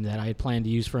enzyme that I had planned to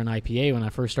use for an IPA when I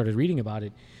first started reading about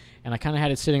it. And I kind of had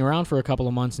it sitting around for a couple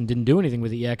of months and didn't do anything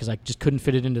with it yet because I just couldn't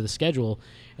fit it into the schedule.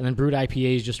 And then Brut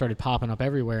IPAs just started popping up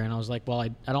everywhere. And I was like, well,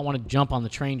 I don't want to jump on the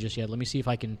train just yet. Let me see if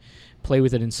I can play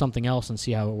with it in something else and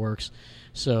see how it works.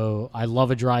 So I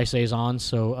love a dry Saison.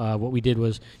 So what we did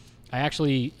was I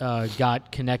actually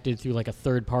got connected through like a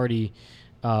third party,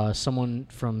 someone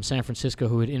from San Francisco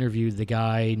who had interviewed the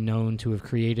guy known to have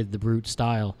created the Brut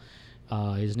style.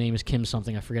 His name is Kim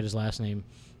something. I forget his last name.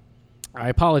 I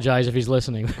apologize if he's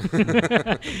listening.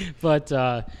 But,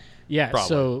 yeah, Probably.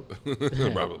 so...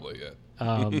 Probably,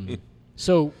 yeah.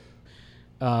 So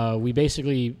we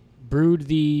basically brewed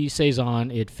the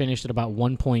Saison. It finished at about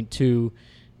 1.2,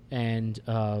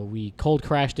 and we cold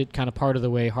crashed it kind of part of the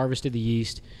way, harvested the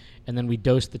yeast, and then we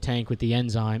dosed the tank with the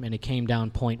enzyme, and it came down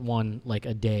 0.1 like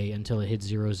a day until it hit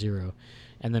 0.0.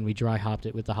 And then we dry hopped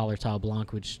it with the Hallertau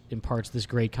Blanc, which imparts this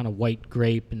great kind of white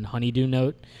grape and honeydew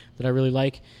note that I really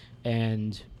like.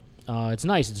 And it's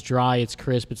nice. It's dry. It's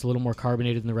crisp. It's a little more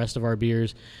carbonated than the rest of our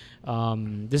beers.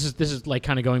 This is like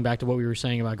kind of going back to what we were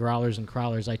saying about growlers and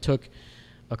crawlers. I took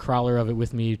a crawler of it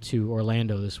with me to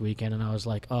Orlando this weekend, and I was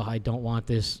like, oh, I don't want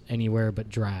this anywhere but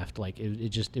draft. Like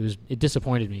it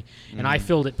disappointed me, and I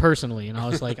filled it personally, and I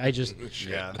was like,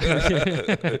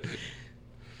 Yeah.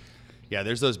 Yeah,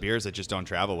 there's those beers that just don't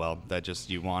travel well. That just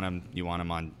you want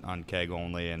them on keg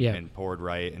only and poured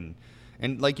right and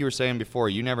like you were saying before,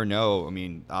 you never know. I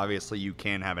mean, obviously you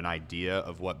can have an idea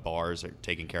of what bars are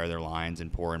taking care of their lines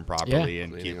and pouring properly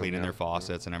and cleaning their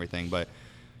faucets and everything, but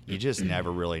you just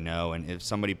never really know. And if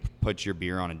somebody puts your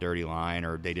beer on a dirty line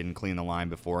or they didn't clean the line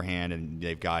beforehand and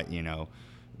they've got,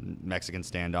 Mexican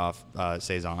standoff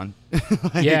Saison.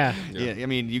 Yeah. I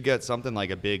mean, you get something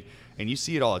like a big, and you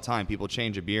see it all the time. People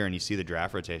change a beer and you see the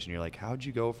draft rotation. You're like, how'd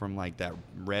you go from like that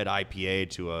red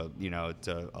IPA to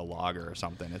a lager or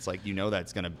something? It's like,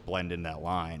 that's going to blend in that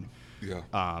line. Yeah.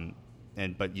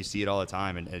 But you see it all the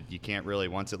time, and you can't really,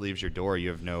 once it leaves your door, you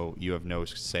have no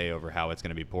say over how it's going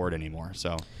to be poured anymore.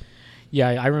 So, yeah,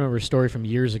 I remember a story from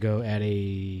years ago at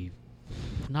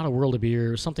not a World of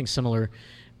Beer, something similar,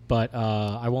 but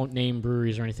I won't name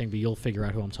breweries or anything, but you'll figure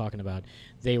out who I'm talking about.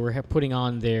 They were putting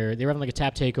on they were having like a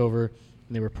tap takeover,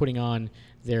 and they were putting on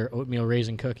their oatmeal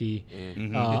raisin cookie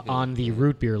on the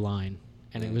root beer line,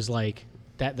 and it was like,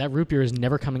 That root beer is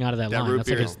never coming out of that line. Root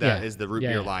beer is the root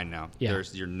beer yeah. line now. Yeah.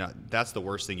 That's the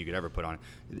worst thing you could ever put on.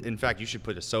 In fact, you should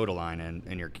put a soda line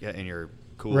in your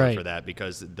cooler Right. for that,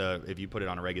 because if you put it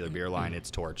on a regular beer line, it's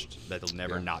torched. That'll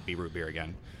never not be root beer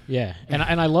again. Yeah, and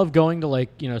I love going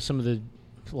to some of the.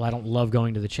 Well, I don't love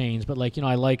going to the chains, but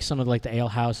I like some of the ale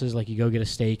houses. Like you go get a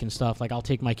steak and stuff. Like I'll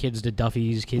take my kids to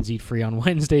Duffy's. Kids eat free on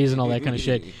Wednesdays and all that kind of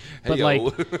shit. But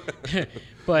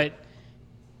but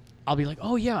I'll be like,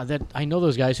 oh yeah, that I know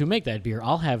those guys who make that beer.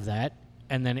 I'll have that,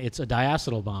 and then it's a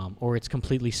diacetyl bomb or it's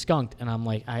completely skunked, and I'm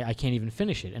like, I can't even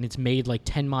finish it, and it's made like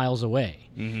 10 miles away.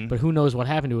 Mm-hmm. But who knows what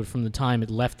happened to it from the time it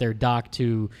left their dock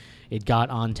to it got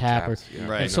on tap.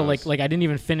 Right. And so like I didn't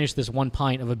even finish this one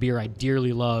pint of a beer I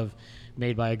dearly love,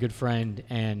 made by a good friend,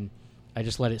 and I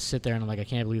just let it sit there, and I'm like, I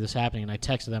can't believe this is happening. And I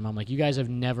texted them, I'm like, you guys have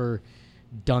never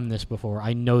done this before.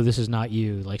 I know this is not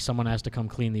you. Like someone has to come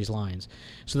clean these lines.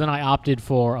 So then I opted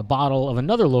for a bottle of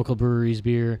another local brewery's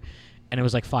beer, and it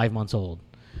was like 5 months old.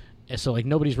 And so like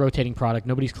nobody's rotating product,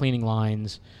 nobody's cleaning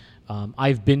lines.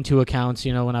 I've been to accounts,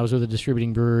 when I was with a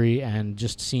distributing brewery, and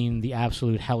just seen the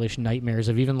absolute hellish nightmares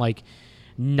of even like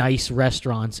nice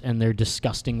restaurants and they're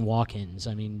disgusting walk-ins.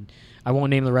 I mean, I won't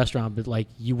name the restaurant, but like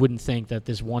you wouldn't think that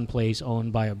this one place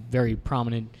owned by a very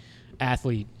prominent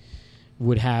athlete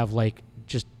would have like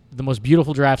just the most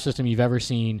beautiful draft system you've ever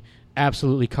seen,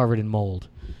 absolutely covered in mold,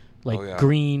 like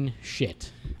green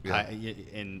shit. Yeah.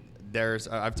 And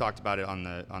I've talked about it on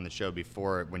the show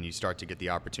before, when you start to get the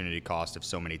opportunity cost of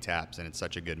so many taps, and it's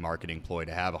such a good marketing ploy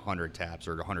to have 100 taps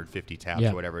or 150 taps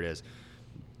or whatever it is.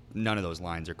 None of those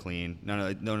lines are clean. None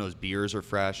of those beers are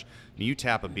fresh. When you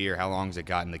tap a beer, how long has it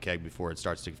got in the keg before it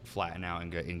starts to flatten out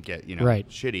and get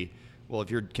shitty? Well, if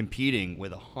you're competing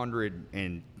with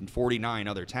 149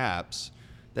 other taps,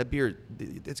 that beer,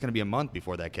 it's going to be a month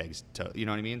before that keg's you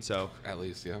know what I mean? So at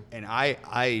least, yeah. And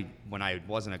I when I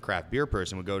wasn't a craft beer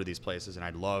person, would go to these places and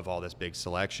I'd love all this big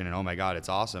selection and oh my God, it's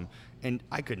awesome. And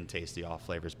I couldn't taste the off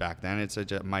flavors back then.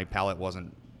 My palate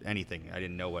wasn't anything. I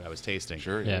didn't know what I was tasting.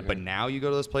 Sure. Yeah. But now you go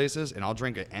to those places and I'll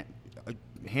drink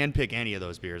hand pick any of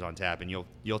those beers on tap and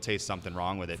you'll taste something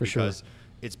wrong with it because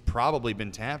it's probably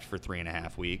been tapped for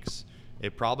 3.5 weeks.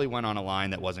 It probably went on a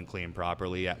line that wasn't cleaned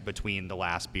properly between the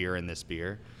last beer and this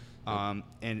beer. And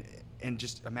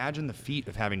just imagine the feat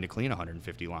of having to clean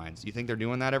 150 lines. You think they're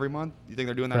doing that every month? You think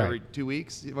they're doing that every 2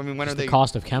 weeks? I mean, the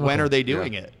cost of chemicals. When are they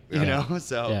doing it? Yeah. You know?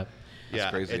 So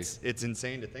That's crazy. It's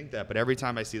insane to think that. But every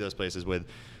time I see those places with,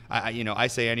 I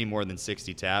say any more than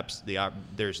 60 taps,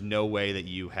 there's no way that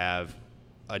you have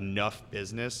enough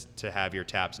business to have your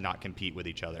taps not compete with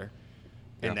each other.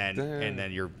 And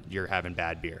then you're having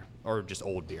bad beer or just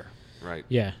old beer. Right.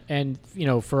 Yeah, and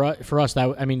for us,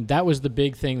 that was the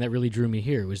big thing that really drew me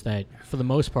here, was that for the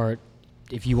most part,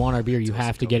 if you want our beer, you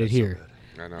have to get it here.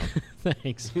 I know.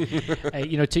 Thanks.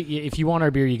 If you want our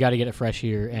beer, you got to get it fresh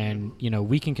here, and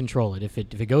we can control it. If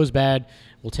it goes bad,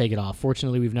 we'll take it off.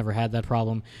 Fortunately, we've never had that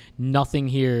problem. Nothing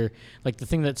here. Like the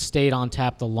thing that stayed on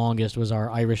tap the longest was our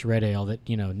Irish Red Ale. That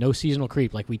no seasonal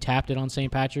creep. Like we tapped it on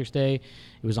St. Patrick's Day.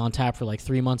 It was on tap for like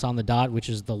 3 months on the dot, which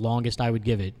is the longest I would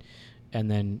give it, and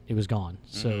then it was gone.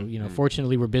 So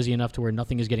fortunately, we're busy enough to where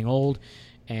nothing is getting old,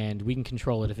 and we can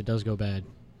control it if it does go bad.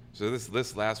 So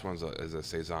this last one's is a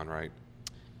saison, right?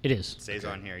 It is.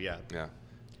 Saison here, yeah. Yeah.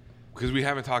 Because we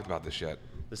haven't talked about this yet.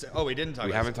 We didn't talk about this.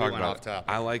 We haven't talked about it.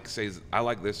 I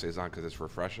like this saison because it's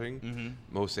refreshing. Mm-hmm.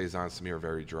 Most saisons to me are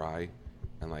very dry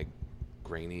and like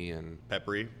grainy and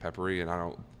peppery, and I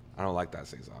don't like that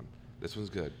saison. This one's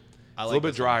good. It's a like little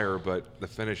bit drier, but the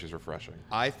finish is refreshing.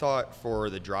 I thought for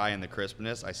the dry and the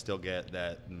crispness, I still get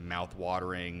that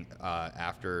mouth-watering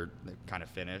after the kind of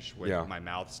finish where my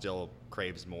mouth still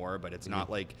craves more, but it's not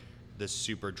like the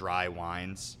super dry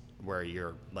wines where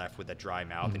you're left with that dry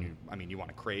mouth and you want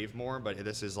to crave more, but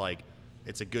this is like,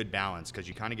 it's a good balance because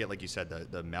you kind of get, like you said,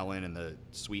 the melon and the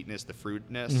sweetness, the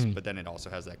fruitness, but then it also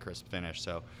has that crisp finish.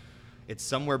 So it's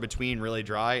somewhere between really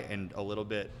dry and a little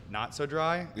bit not so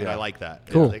dry, and I like that.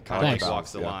 Cool. It kind of like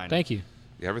walks the line. Thank you.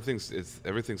 Yeah, everything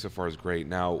so far is great.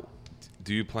 Now,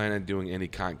 do you plan on doing any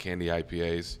cotton candy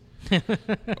IPAs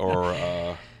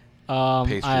or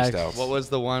pastry stouts? What was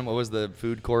the one? What was the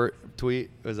food court tweet?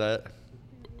 Was that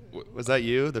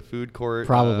you? The food court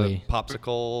probably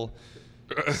popsicle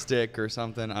stick or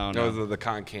something? I don't know. No, the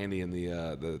cotton candy and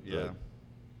the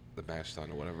mashed tun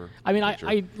or whatever. I mean,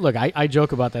 I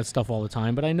joke about that stuff all the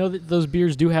time, but I know that those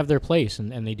beers do have their place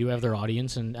and they do have their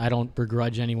audience, and I don't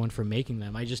begrudge anyone for making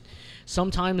them.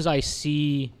 Sometimes I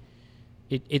see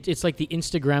it's like the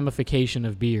Instagramification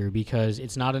of beer, because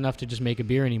it's not enough to just make a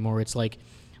beer anymore. It's like,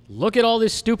 look at all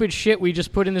this stupid shit we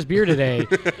just put in this beer today.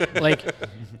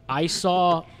 I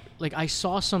saw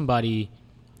somebody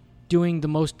doing the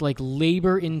most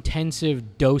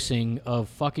labor-intensive dosing of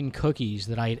fucking cookies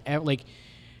that I had ever,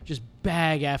 just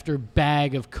bag after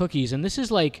bag of cookies, and this is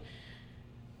like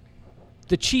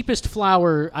the cheapest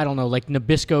flour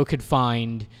Nabisco could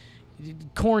find,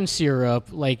 corn syrup,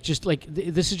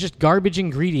 this is just garbage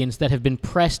ingredients that have been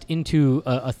pressed into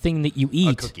a thing that you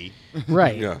eat. A cookie.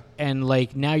 Right. Yeah. And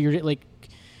now you're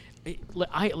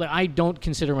I don't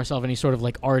consider myself any sort of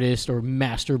artist or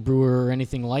master brewer or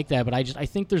anything like that, but I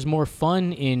think there's more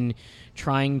fun in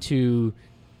trying to,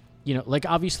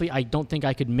 obviously I don't think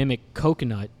I could mimic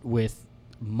coconut with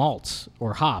malts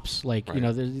or hops. Right.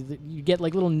 You get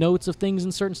little notes of things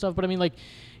and certain stuff, but I mean I'm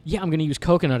going to use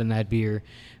coconut in that beer.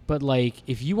 But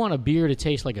if you want a beer to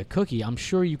taste like a cookie, I'm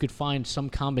sure you could find some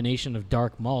combination of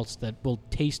dark malts that will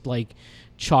taste like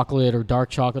chocolate or dark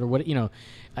chocolate or what,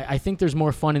 I think there's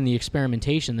more fun in the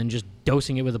experimentation than just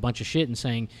dosing it with a bunch of shit and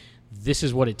saying, this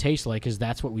is what it tastes like because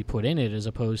that's what we put in it, as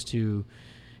opposed to,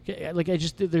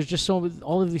 there's just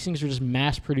all of these things are just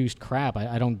mass-produced crap.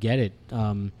 I don't get it.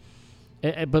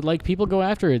 But like people go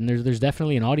after it, and there's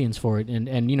definitely an audience for it.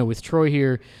 And you know, with Troy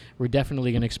here, we're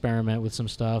definitely going to experiment with some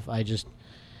stuff.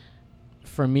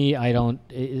 For me,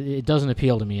 it doesn't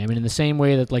appeal to me. I mean, in the same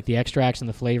way that like the extracts and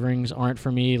the flavorings aren't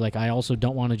for me, like I also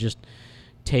don't want to just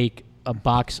take a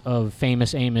box of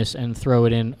Famous Amos and throw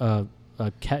it in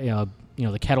the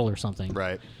kettle or something.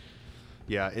 Right.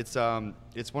 Yeah, it's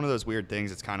one of those weird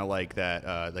things. It's kind of like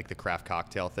that, like the craft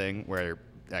cocktail thing, where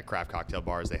at craft cocktail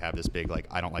bars they have this big like,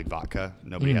 I don't like vodka.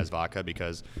 Nobody has vodka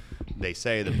because they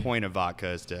say the point of vodka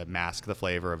is to mask the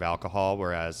flavor of alcohol,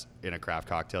 whereas in a craft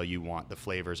cocktail you want the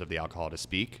flavors of the alcohol to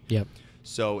speak. Yep.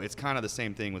 So it's kind of the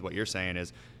same thing with what you're saying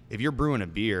is if you're brewing a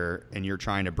beer and you're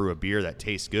trying to brew a beer that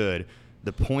tastes good,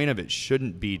 the point of it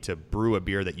shouldn't be to brew a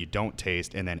beer that you don't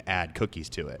taste and then add cookies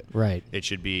to it. Right. It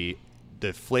should be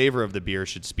the flavor of the beer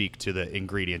should speak to the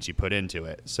ingredients you put into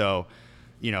it. So,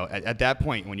 you know, at that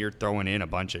point when you're throwing in a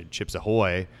bunch of Chips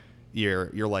Ahoy, you're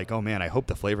like, oh man, I hope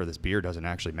the flavor of this beer doesn't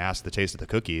actually mask the taste of the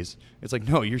cookies. It's like,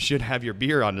 no, you should have your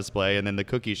beer on display, and then the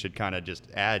cookies should kind of just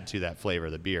add to that flavor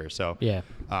of the beer. So, yeah,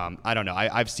 I don't know.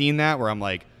 I've seen that where I'm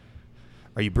like,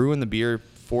 are you brewing the beer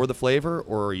for the flavor,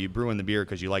 or are you brewing the beer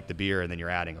because you like the beer and then you're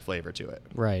adding a flavor to it?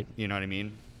 Right. You know what I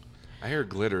mean? I hear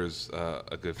glitter's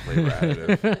a good flavor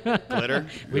additive. Glitter?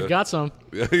 We've got some.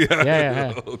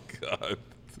 Yeah. Oh God.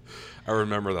 I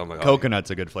remember that. I'm like, coconut's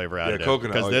a good flavor additive. Yeah,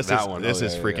 coconut. Because this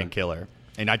is freaking yeah. killer.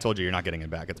 And I told you you're not getting it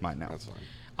back. It's mine now. That's fine.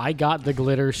 I got the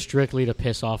glitter strictly to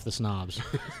piss off the snobs.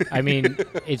 I mean,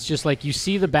 it's just like you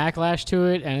see the backlash to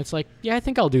it, and it's like, yeah, I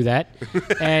think I'll do that.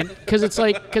 And because it's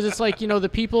like you know, the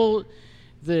people,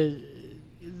 the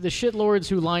shitlords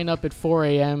who line up at 4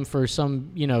 a.m. for some,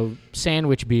 you know,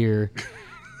 sandwich beer,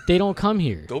 they don't come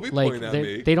here. Don't be like, pointing at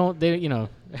me. They you know.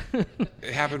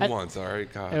 It happened once, all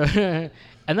right, God.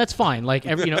 And that's fine. Like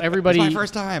everybody. It's my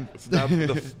first time. It's not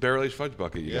the barrel-aged fudge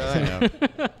bucket, you guys. Yeah,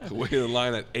 I know. Waiting in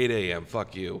line at 8 a.m.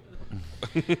 Fuck you.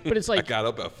 But it's like I got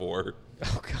up at 4.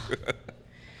 Oh God.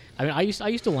 I mean, I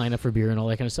used to line up for beer and all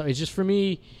that kind of stuff. It's just for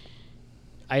me.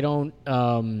 I don't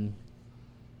know.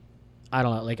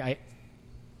 Like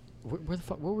where the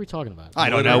fuck? What were we talking about? I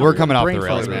don't know. We're coming off Brain the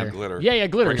rails, fart man. there. Glitter. Yeah,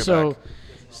 glitter. Bring it So, back.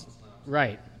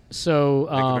 right. So,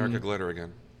 Make America glitter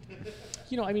again.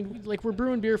 you know, I mean, like we're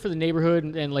brewing beer for the neighborhood,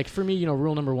 and like for me, you know,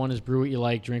 rule number one is brew what you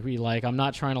like, drink what you like. I'm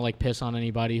not trying to like piss on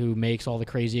anybody who makes all the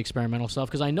crazy experimental stuff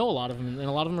because I know a lot of them, and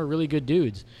a lot of them are really good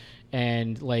dudes.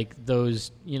 And like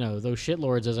those, you know, those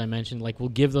shitlords, as I mentioned, like will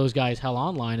give those guys hell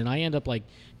online, and I end up like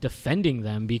defending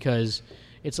them because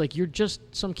it's like you're just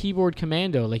some keyboard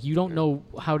commando. Like you don't know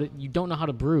how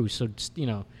to brew. So you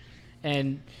know,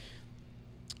 and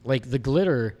like the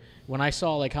glitter. When I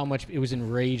saw like how much it was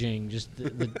enraging, just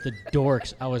the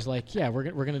dorks, I was like, yeah, we're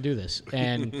gonna do this,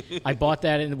 and I bought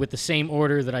that with the same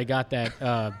order that I got that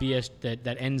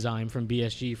that enzyme from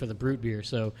BSG for the Brute beer.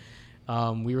 So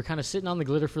we were kind of sitting on the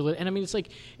glitter for and I mean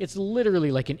it's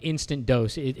literally like an instant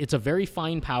dose. It's a very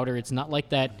fine powder. It's not like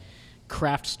that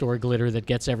craft store glitter that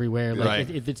gets everywhere. Like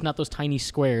Right. it's not those tiny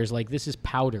squares. Like this is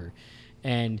powder,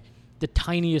 and the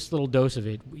tiniest little dose of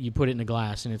it, you put it in a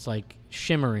glass, and it's like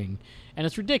shimmering. And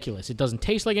it's ridiculous. It doesn't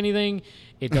taste like anything.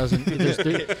 It doesn't.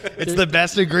 It's the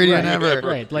best ingredient ever.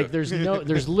 Right. Like there's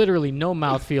literally no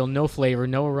mouthfeel, no flavor,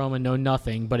 no aroma, no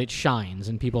nothing, but it shines,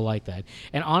 and people like that.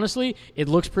 And honestly, it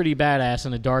looks pretty badass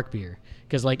in a dark beer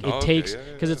because like it takes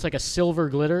because it's like a silver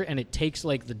glitter, and it takes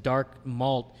like the dark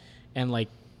malt and like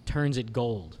turns it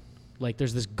gold. Like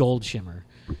there's this gold shimmer.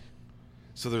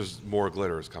 So there's more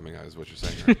glitters coming out, is what you're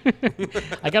saying.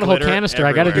 Right? I got a whole canister.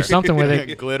 I got to do something with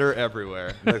it. Glitter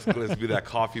everywhere. Next glitter be that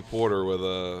coffee porter with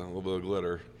a little bit of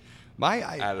glitter.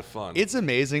 Added fun. It's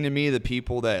amazing to me the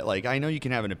people that like. I know you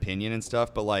can have an opinion and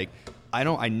stuff, but like,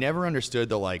 I never understood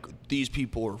the like. These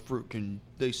people are freaking.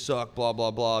 They suck. Blah blah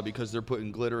blah because they're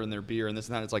putting glitter in their beer and this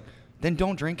and that. It's like, then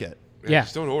don't drink it. Yeah.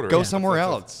 Just don't order. Go it. somewhere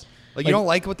That's- else. Like you don't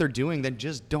like what they're doing, then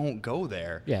just don't go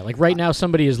there. Yeah, like right now,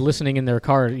 somebody is listening in their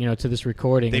car, you know, to this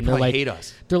recording. They and they're probably like, hate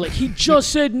us. They're like, he just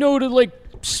said no to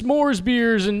like s'mores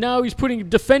beers, and now he's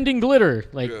defending glitter.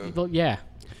 Like, yeah.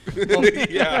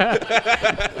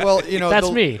 Well, you know, That's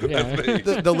me. Yeah.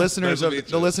 The listeners Nice to of meet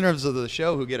the you. listeners of the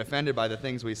show who get offended by the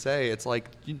things we say, it's like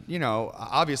you know,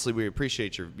 obviously we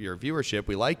appreciate your viewership,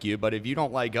 we like you, but if you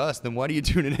don't like us, then what are you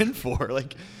tuning in for?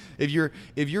 Like, if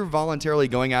you're voluntarily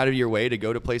going out of your way to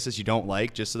go to places you don't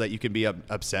like just so that you can be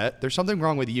upset, there's something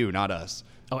wrong with you, not us.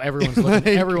 Oh, everyone's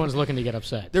looking to get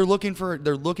upset. They're looking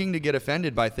to get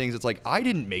offended by things. It's like, I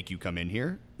didn't make you come in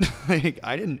here. Like,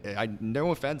 no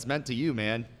offense meant to you,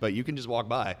 man, but you can just walk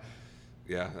by.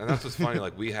 Yeah, and that's what's funny.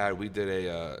 Like we did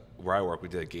where I work, we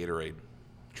did a Gatorade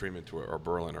treatment to our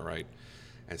Berliner, right?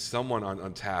 And someone on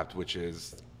Untapped, which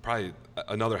is probably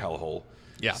another hellhole.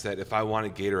 Yeah. Said if I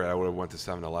wanted Gatorade, I would have went to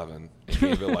 7-Eleven and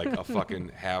gave it like a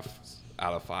fucking half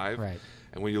out of 5. Right.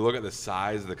 And when you look at the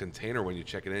size of the container when you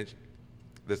check it in,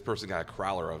 this person got a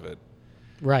crowler of it.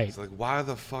 Right. It's like, why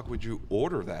the fuck would you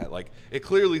order that? Like, it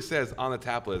clearly says on the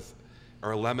tap list,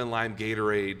 or lemon lime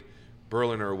Gatorade,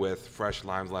 Berliner with fresh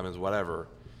limes, lemons, whatever.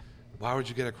 Why would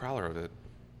you get a crowler of it?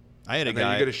 I had a And then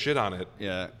guy. you get a shit on it.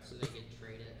 Yeah. So they can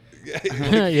trade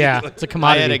it. Yeah, it's a I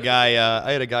commodity.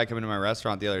 had a guy come into my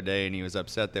restaurant the other day, and he was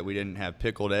upset that we didn't have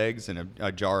pickled eggs and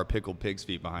a jar of pickled pig's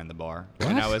feet behind the bar.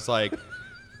 And I was like,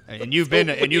 and you've been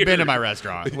to my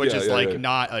restaurant, which Yeah, is yeah, like yeah.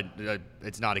 not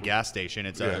it's not a gas station.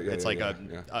 It's a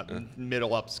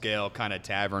middle upscale kind of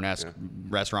tavern-esque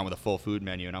restaurant with a full food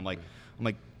menu. And I'm like,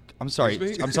 I'm sorry,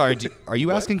 Excuse me? I'm sorry. Are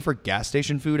you asking for gas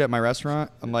station food at my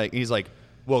restaurant? I'm like, he's like,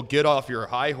 well, get off your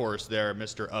high horse there,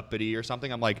 Mr. Uppity or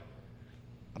something. I'm like,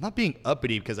 I'm not being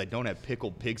uppity because I don't have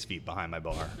pickled pig's feet behind my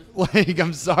bar. Like,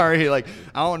 I'm sorry. Like,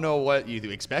 I don't know what you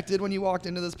expected when you walked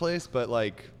into this place, but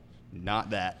like, not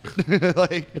that.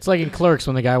 Like, It's like in Clerks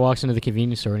when the guy walks into the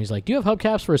convenience store and he's like, "Do you have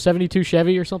hubcaps for a '72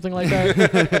 Chevy or something like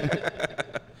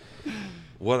that?"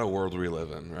 What a world we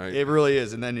live in, right? it really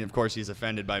is. And then, of course, he's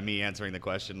offended by me answering the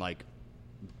question, like,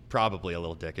 probably a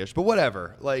little dickish, but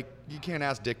whatever. Like, you can't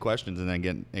ask dick questions and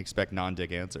then expect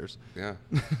non-dick answers. Yeah.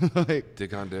 Like,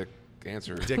 Dick on dick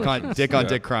answer. dick on dick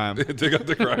crime. Dick on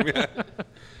dick crime, yeah.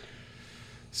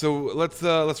 So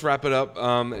let's wrap it up.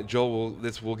 Joel,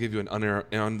 we'll give you an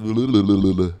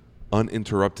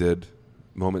uninterrupted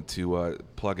moment to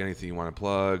plug anything you want to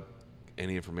plug,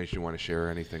 any information you want to share,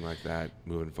 anything like that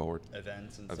moving forward.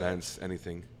 Events,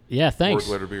 anything. Yeah, thanks.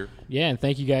 Word, letter, beer. Yeah, and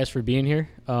thank you guys for being here.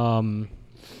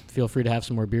 Feel free to have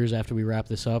some more beers after we wrap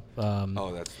this up.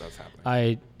 Oh, that's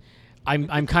happening.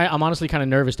 I'm honestly kind of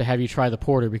nervous to have you try the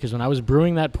porter because when I was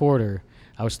brewing that porter,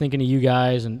 I was thinking of you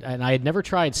guys, and I had never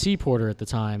tried sea porter at the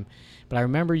time, but I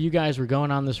remember you guys were going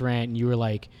on this rant, and you were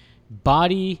like,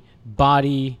 body,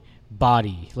 body,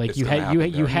 body. Like It's you gonna had you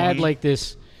happen, you yeah. had like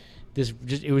this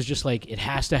just, it was just like it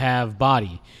has to have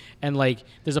body, and like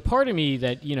there's a part of me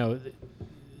that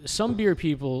some beer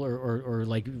people or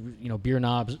like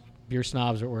beer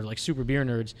snobs or like super beer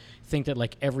nerds think that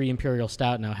like every imperial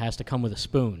stout now has to come with a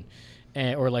spoon.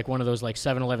 Or like one of those like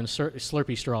 7-Eleven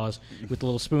Slurpee straws with the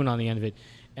little spoon on the end of it.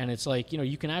 And it's like,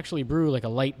 you can actually brew like a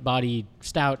light-bodied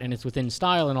stout and it's within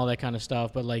style and all that kind of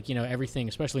stuff. But like, everything,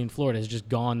 especially in Florida, has just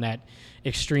gone that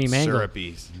extreme angle.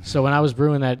 Syrupy. So when I was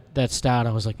brewing that stout,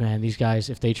 I was like, man, these guys,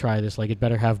 if they try this, like it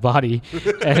better have body.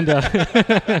 And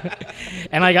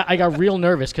and I got real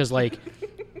nervous because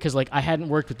I hadn't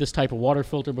worked with this type of water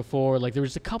filter before. Like there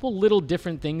was a couple little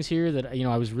different things here that,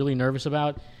 I was really nervous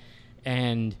about.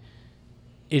 And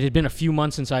it had been a few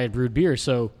months since I had brewed beer,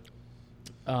 so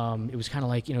it was kind of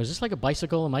like, is this like a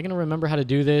bicycle? Am I going to remember how to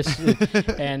do this?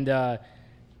 And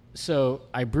so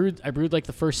I brewed like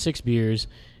the first 6 beers,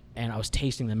 and I was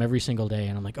tasting them every single day.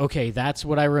 And I'm like, okay, that's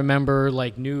what I remember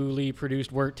like newly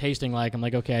produced wort tasting like. I'm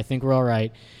like, okay, I think we're all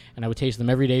right. And I would taste them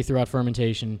every day throughout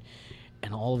fermentation.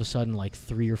 And all of a sudden, like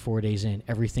 3 or 4 days in,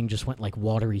 everything just went like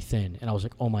watery thin. And I was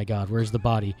like, oh my God, where's the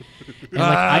body? And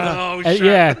like,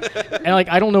 yeah. And like,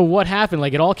 I don't know what happened.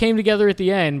 Like it all came together at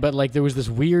the end, but like there was this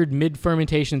weird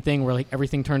mid-fermentation thing where like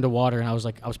everything turned to water and I was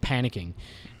panicking.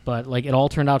 But like it all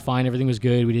turned out fine. Everything was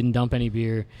good. We didn't dump any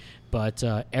beer. But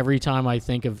every time I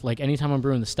think of, like, anytime I'm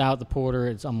brewing the stout, the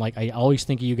porter, I'm like, I always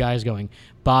think of you guys going,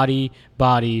 body,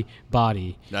 body,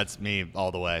 body. That's me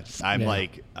all the way. I'm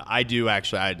like, I do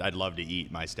actually, I'd love to eat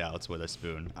my stouts with a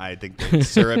spoon. I think they're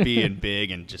syrupy and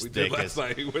big and just We thick. did last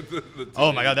night with the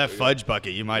Oh my God, that fudge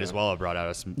bucket! You might as well have brought out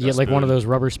a spoon. You get like one of those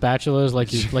rubber spatulas,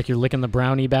 like you're licking the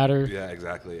brownie batter. Yeah,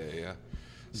 exactly. Yeah.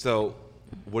 So,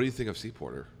 what do you think of Sea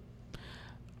Porter?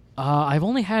 I've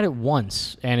only had it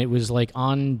once, and it was like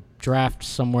on draft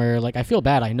somewhere. Like I feel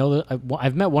bad. I know that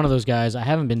I've met one of those guys. I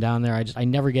haven't been down there. I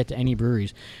never get to any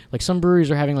breweries. Like some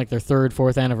breweries are having like their 3rd,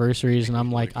 4th anniversaries, and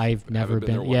I'm like, I've never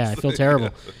been. Yeah, I feel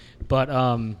terrible. But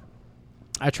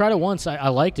I tried it once. I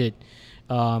liked it.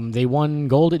 They won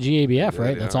gold at GABF,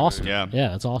 right? That's awesome. Yeah,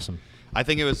 that's awesome. I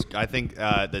think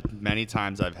that many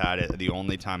times I've had it, the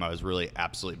only time I was really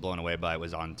absolutely blown away by it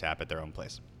was on tap at their own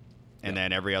place. And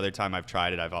then every other time I've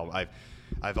tried it,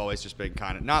 I've always just been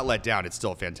kind of not let down. It's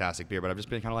still a fantastic beer, but I've just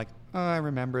been kind of like, oh, I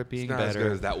remember it being not better. as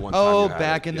good as that one time oh, you had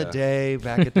back it, in the yeah. day,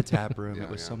 back at the tap room, Yeah, it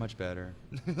was yeah. so much better.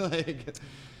 But I it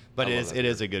love is that it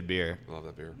beer. is a good beer. Love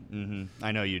that beer.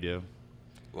 I know you do.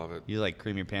 Love it. You like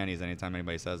cream your panties anytime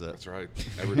anybody says it. That's right.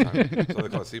 Every time. That's why they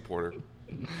call it Sea Porter.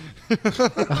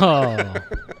 Oh.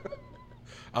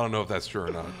 I don't know if that's true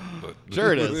or not, but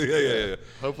Sure it is. yeah.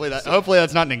 Hopefully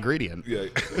that's not an ingredient. Yeah.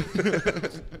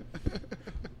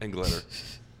 And glitter.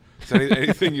 So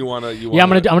anything you wanna Yeah, I'm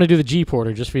gonna do the G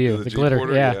Porter just for you. the The G glitter.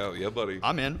 Porter? Yeah. Yeah, buddy.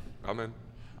 I'm in. I'm in.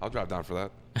 I'll drop down for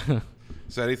that.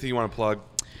 So anything you want to plug?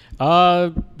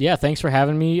 Yeah, thanks for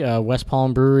having me. West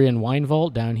Palm Brewery and Wine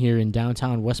Vault down here in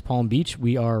downtown West Palm Beach.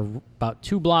 We are about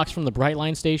 2 blocks from the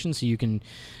Brightline station, so you can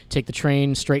take the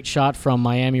train straight shot from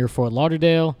Miami or Fort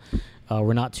Lauderdale.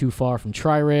 We're not too far from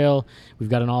Tri-Rail. We've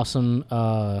got an awesome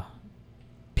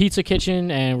pizza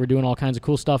kitchen, and we're doing all kinds of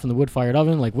cool stuff in the wood-fired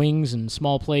oven, like wings and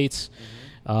small plates.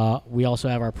 We also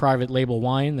have our private label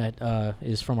wine that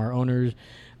is from our owners,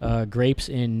 grapes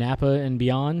in Napa and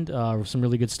beyond. Some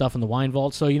really good stuff in the Wine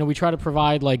Vault. So, we try to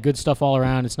provide like good stuff all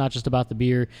around. It's not just about the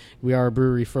beer. We are a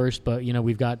brewery first, but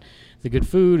we've got the good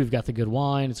food, we've got the good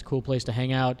wine. It's a cool place to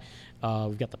hang out.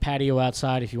 We've got the patio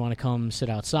outside if you want to come sit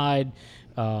outside.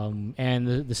 And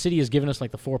the city has given us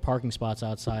like the 4 parking spots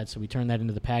outside, so we turn that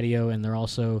into the patio, and they're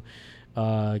also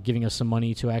giving us some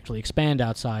money to actually expand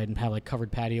outside and have like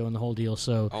covered patio and the whole deal.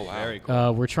 So Oh wow. Very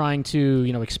cool. we're trying to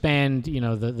expand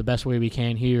the best way we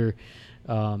can here,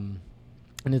 and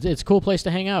it's a cool place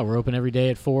to hang out. We're open every day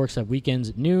at 4 except weekends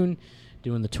at noon,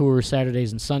 doing the tour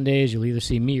Saturdays and Sundays. You'll either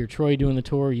see me or Troy doing the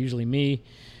tour, usually me.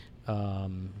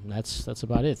 That's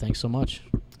about it. Thanks so much.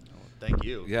 Thank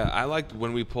you. Yeah, I liked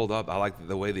when we pulled up. I liked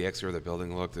the way the exterior of the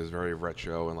building looked. It was very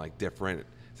retro and like different.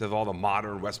 Instead of all the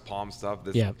modern West Palm stuff,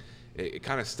 Yeah. it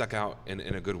kind of stuck out in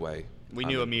a good way. We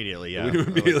knew immediately. Yeah. We knew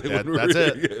immediately. That- when we that's were-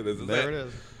 it. Yeah, this is There it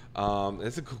is.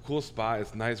 It's a cool spot.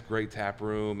 It's a nice, great tap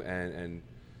room, and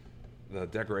the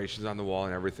decorations on the wall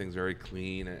and everything's very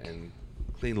clean and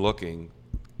clean looking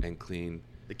and clean.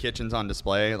 The kitchen's on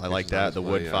display. I like Kitchen's on that. The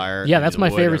display, wood yeah. fire. Yeah, and that's the my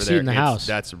wood favorite over seat there. in the It's- house.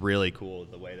 That's really cool.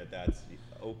 The way that's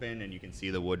open and you can see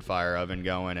the wood fire oven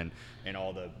going and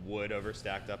all the wood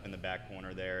overstacked up in the back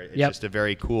corner there. It's Yep. just a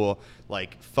very cool,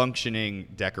 like, functioning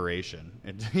decoration.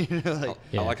 Like,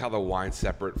 Yeah. I like how the wine's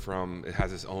separate from. It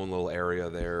has its own little area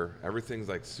there. Everything's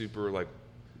like super like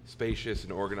spacious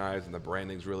and organized, and the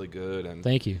branding's really good. And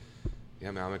Thank you. yeah,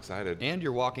 man, I'm excited. and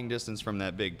you're walking distance from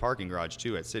that big parking garage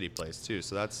too at City Place too.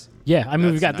 So that's Yeah, I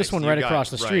mean, we've that's got this nice. one You've right got- across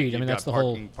the right, street. I you've mean, that's got the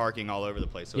whole. parking all over the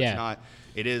place. So Yeah. it's not.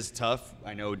 It is tough.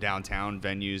 I know downtown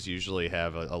venues usually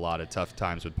have a lot of tough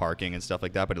times with parking and stuff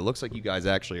like that. But it looks like you guys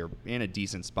actually are in a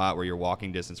decent spot where you're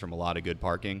walking distance from a lot of good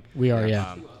parking. We are,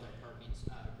 yeah. Um, 2 other parking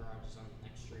garages on the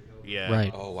next street over. Yeah.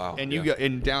 Right. Oh wow. And yeah. you got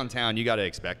in downtown, you got to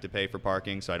expect to pay for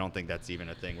parking. So I don't think that's even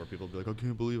a thing where people be like, I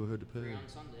can't believe I had to pay. Free on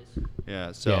Sundays.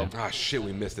 Yeah. So. Yeah. Ah shit,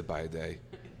 we missed it by a day.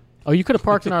 Oh, you could have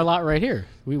parked in our lot right here.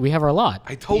 We have our lot.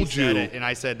 I He told you. said it, and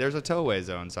I said, "There's a towaway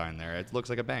zone sign there. It looks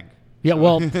like a bank." Yeah,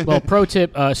 well, pro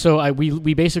tip.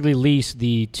 We basically lease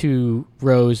the 2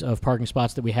 rows of parking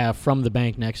spots that we have from the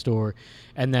bank next door,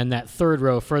 and then that 3rd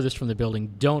row furthest from the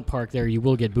building. Don't park there; you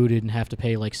will get booted and have to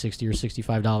pay like $60 or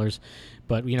 $65.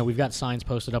 But we've got signs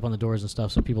posted up on the doors and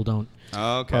stuff, so people don't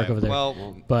Okay. park over there.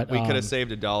 Well, But we could um, have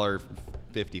saved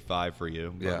 $1.55 for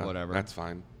you. But Yeah, whatever. That's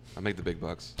fine. I make the big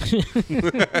bucks.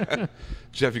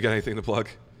 Jeff, you got anything to plug?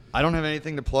 I don't have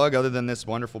anything to plug other than this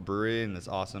wonderful brewery and this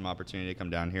awesome opportunity to come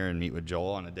down here and meet with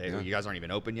Joel on a day Yeah. where you guys aren't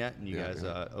even open yet, and you Yeah, guys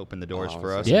yeah. opened the doors Wow,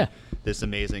 for us. so- Yeah. This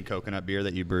amazing coconut beer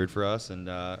that you brewed for us, and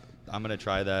I'm gonna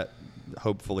try that.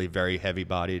 Hopefully, very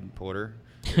heavy-bodied porter.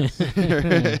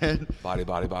 Body.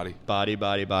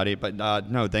 Body. But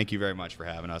no, thank you very much for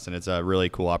having us, and it's a really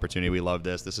cool opportunity. We love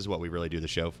this. This is what we really do the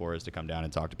show for, is to come down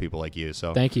and talk to people like you.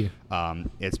 So Thank you.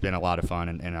 It's been a lot of fun,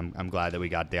 and I'm glad that we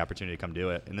got the opportunity to come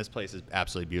do it. And this place is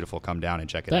absolutely beautiful. Come down and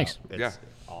check it Thanks. out. It's Yeah.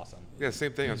 awesome. Yeah,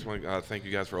 same thing. I just want to thank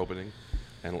you guys for opening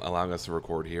and allowing us to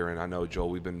record here. And I know, Joel,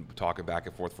 we've been talking back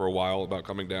and forth for a while about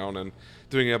coming down and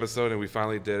doing an episode, and we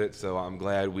finally did it. So I'm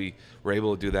glad we were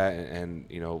able to do that. And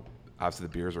obviously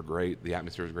the beers are great. The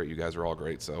atmosphere is great. You guys are all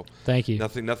great. So Thank you.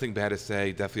 nothing bad to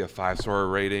say. Definitely a 5-star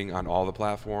rating on all the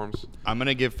platforms. I'm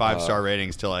gonna give 5-star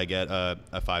ratings till I get a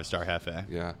 5-star Hefe.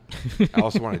 Yeah. I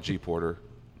also want a G Porter.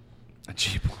 A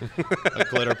cheap one. A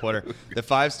glitter porter. The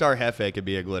 5-star Hefe could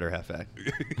be a glitter Hefe.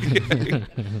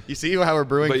 You see how we're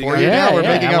brewing But you for gotta- you Yeah, now? We're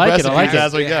yeah, making I up like it, I recipes like it.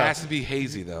 as we It go. has to be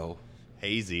hazy, though.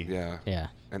 Hazy. Yeah. Yeah.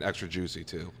 And extra juicy,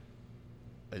 too.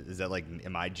 Is that like,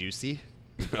 am I juicy?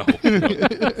 No.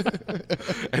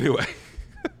 Anyway.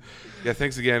 Yeah,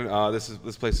 thanks again.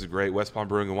 This place is great. West Palm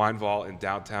Brewing and Wine Vault in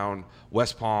downtown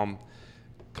West Palm.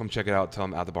 Come check it out. Tell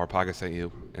them At the Bar Podcast sent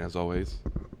you. And as always,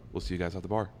 we'll see you guys at the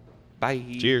bar. Bye.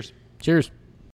 Cheers. Cheers.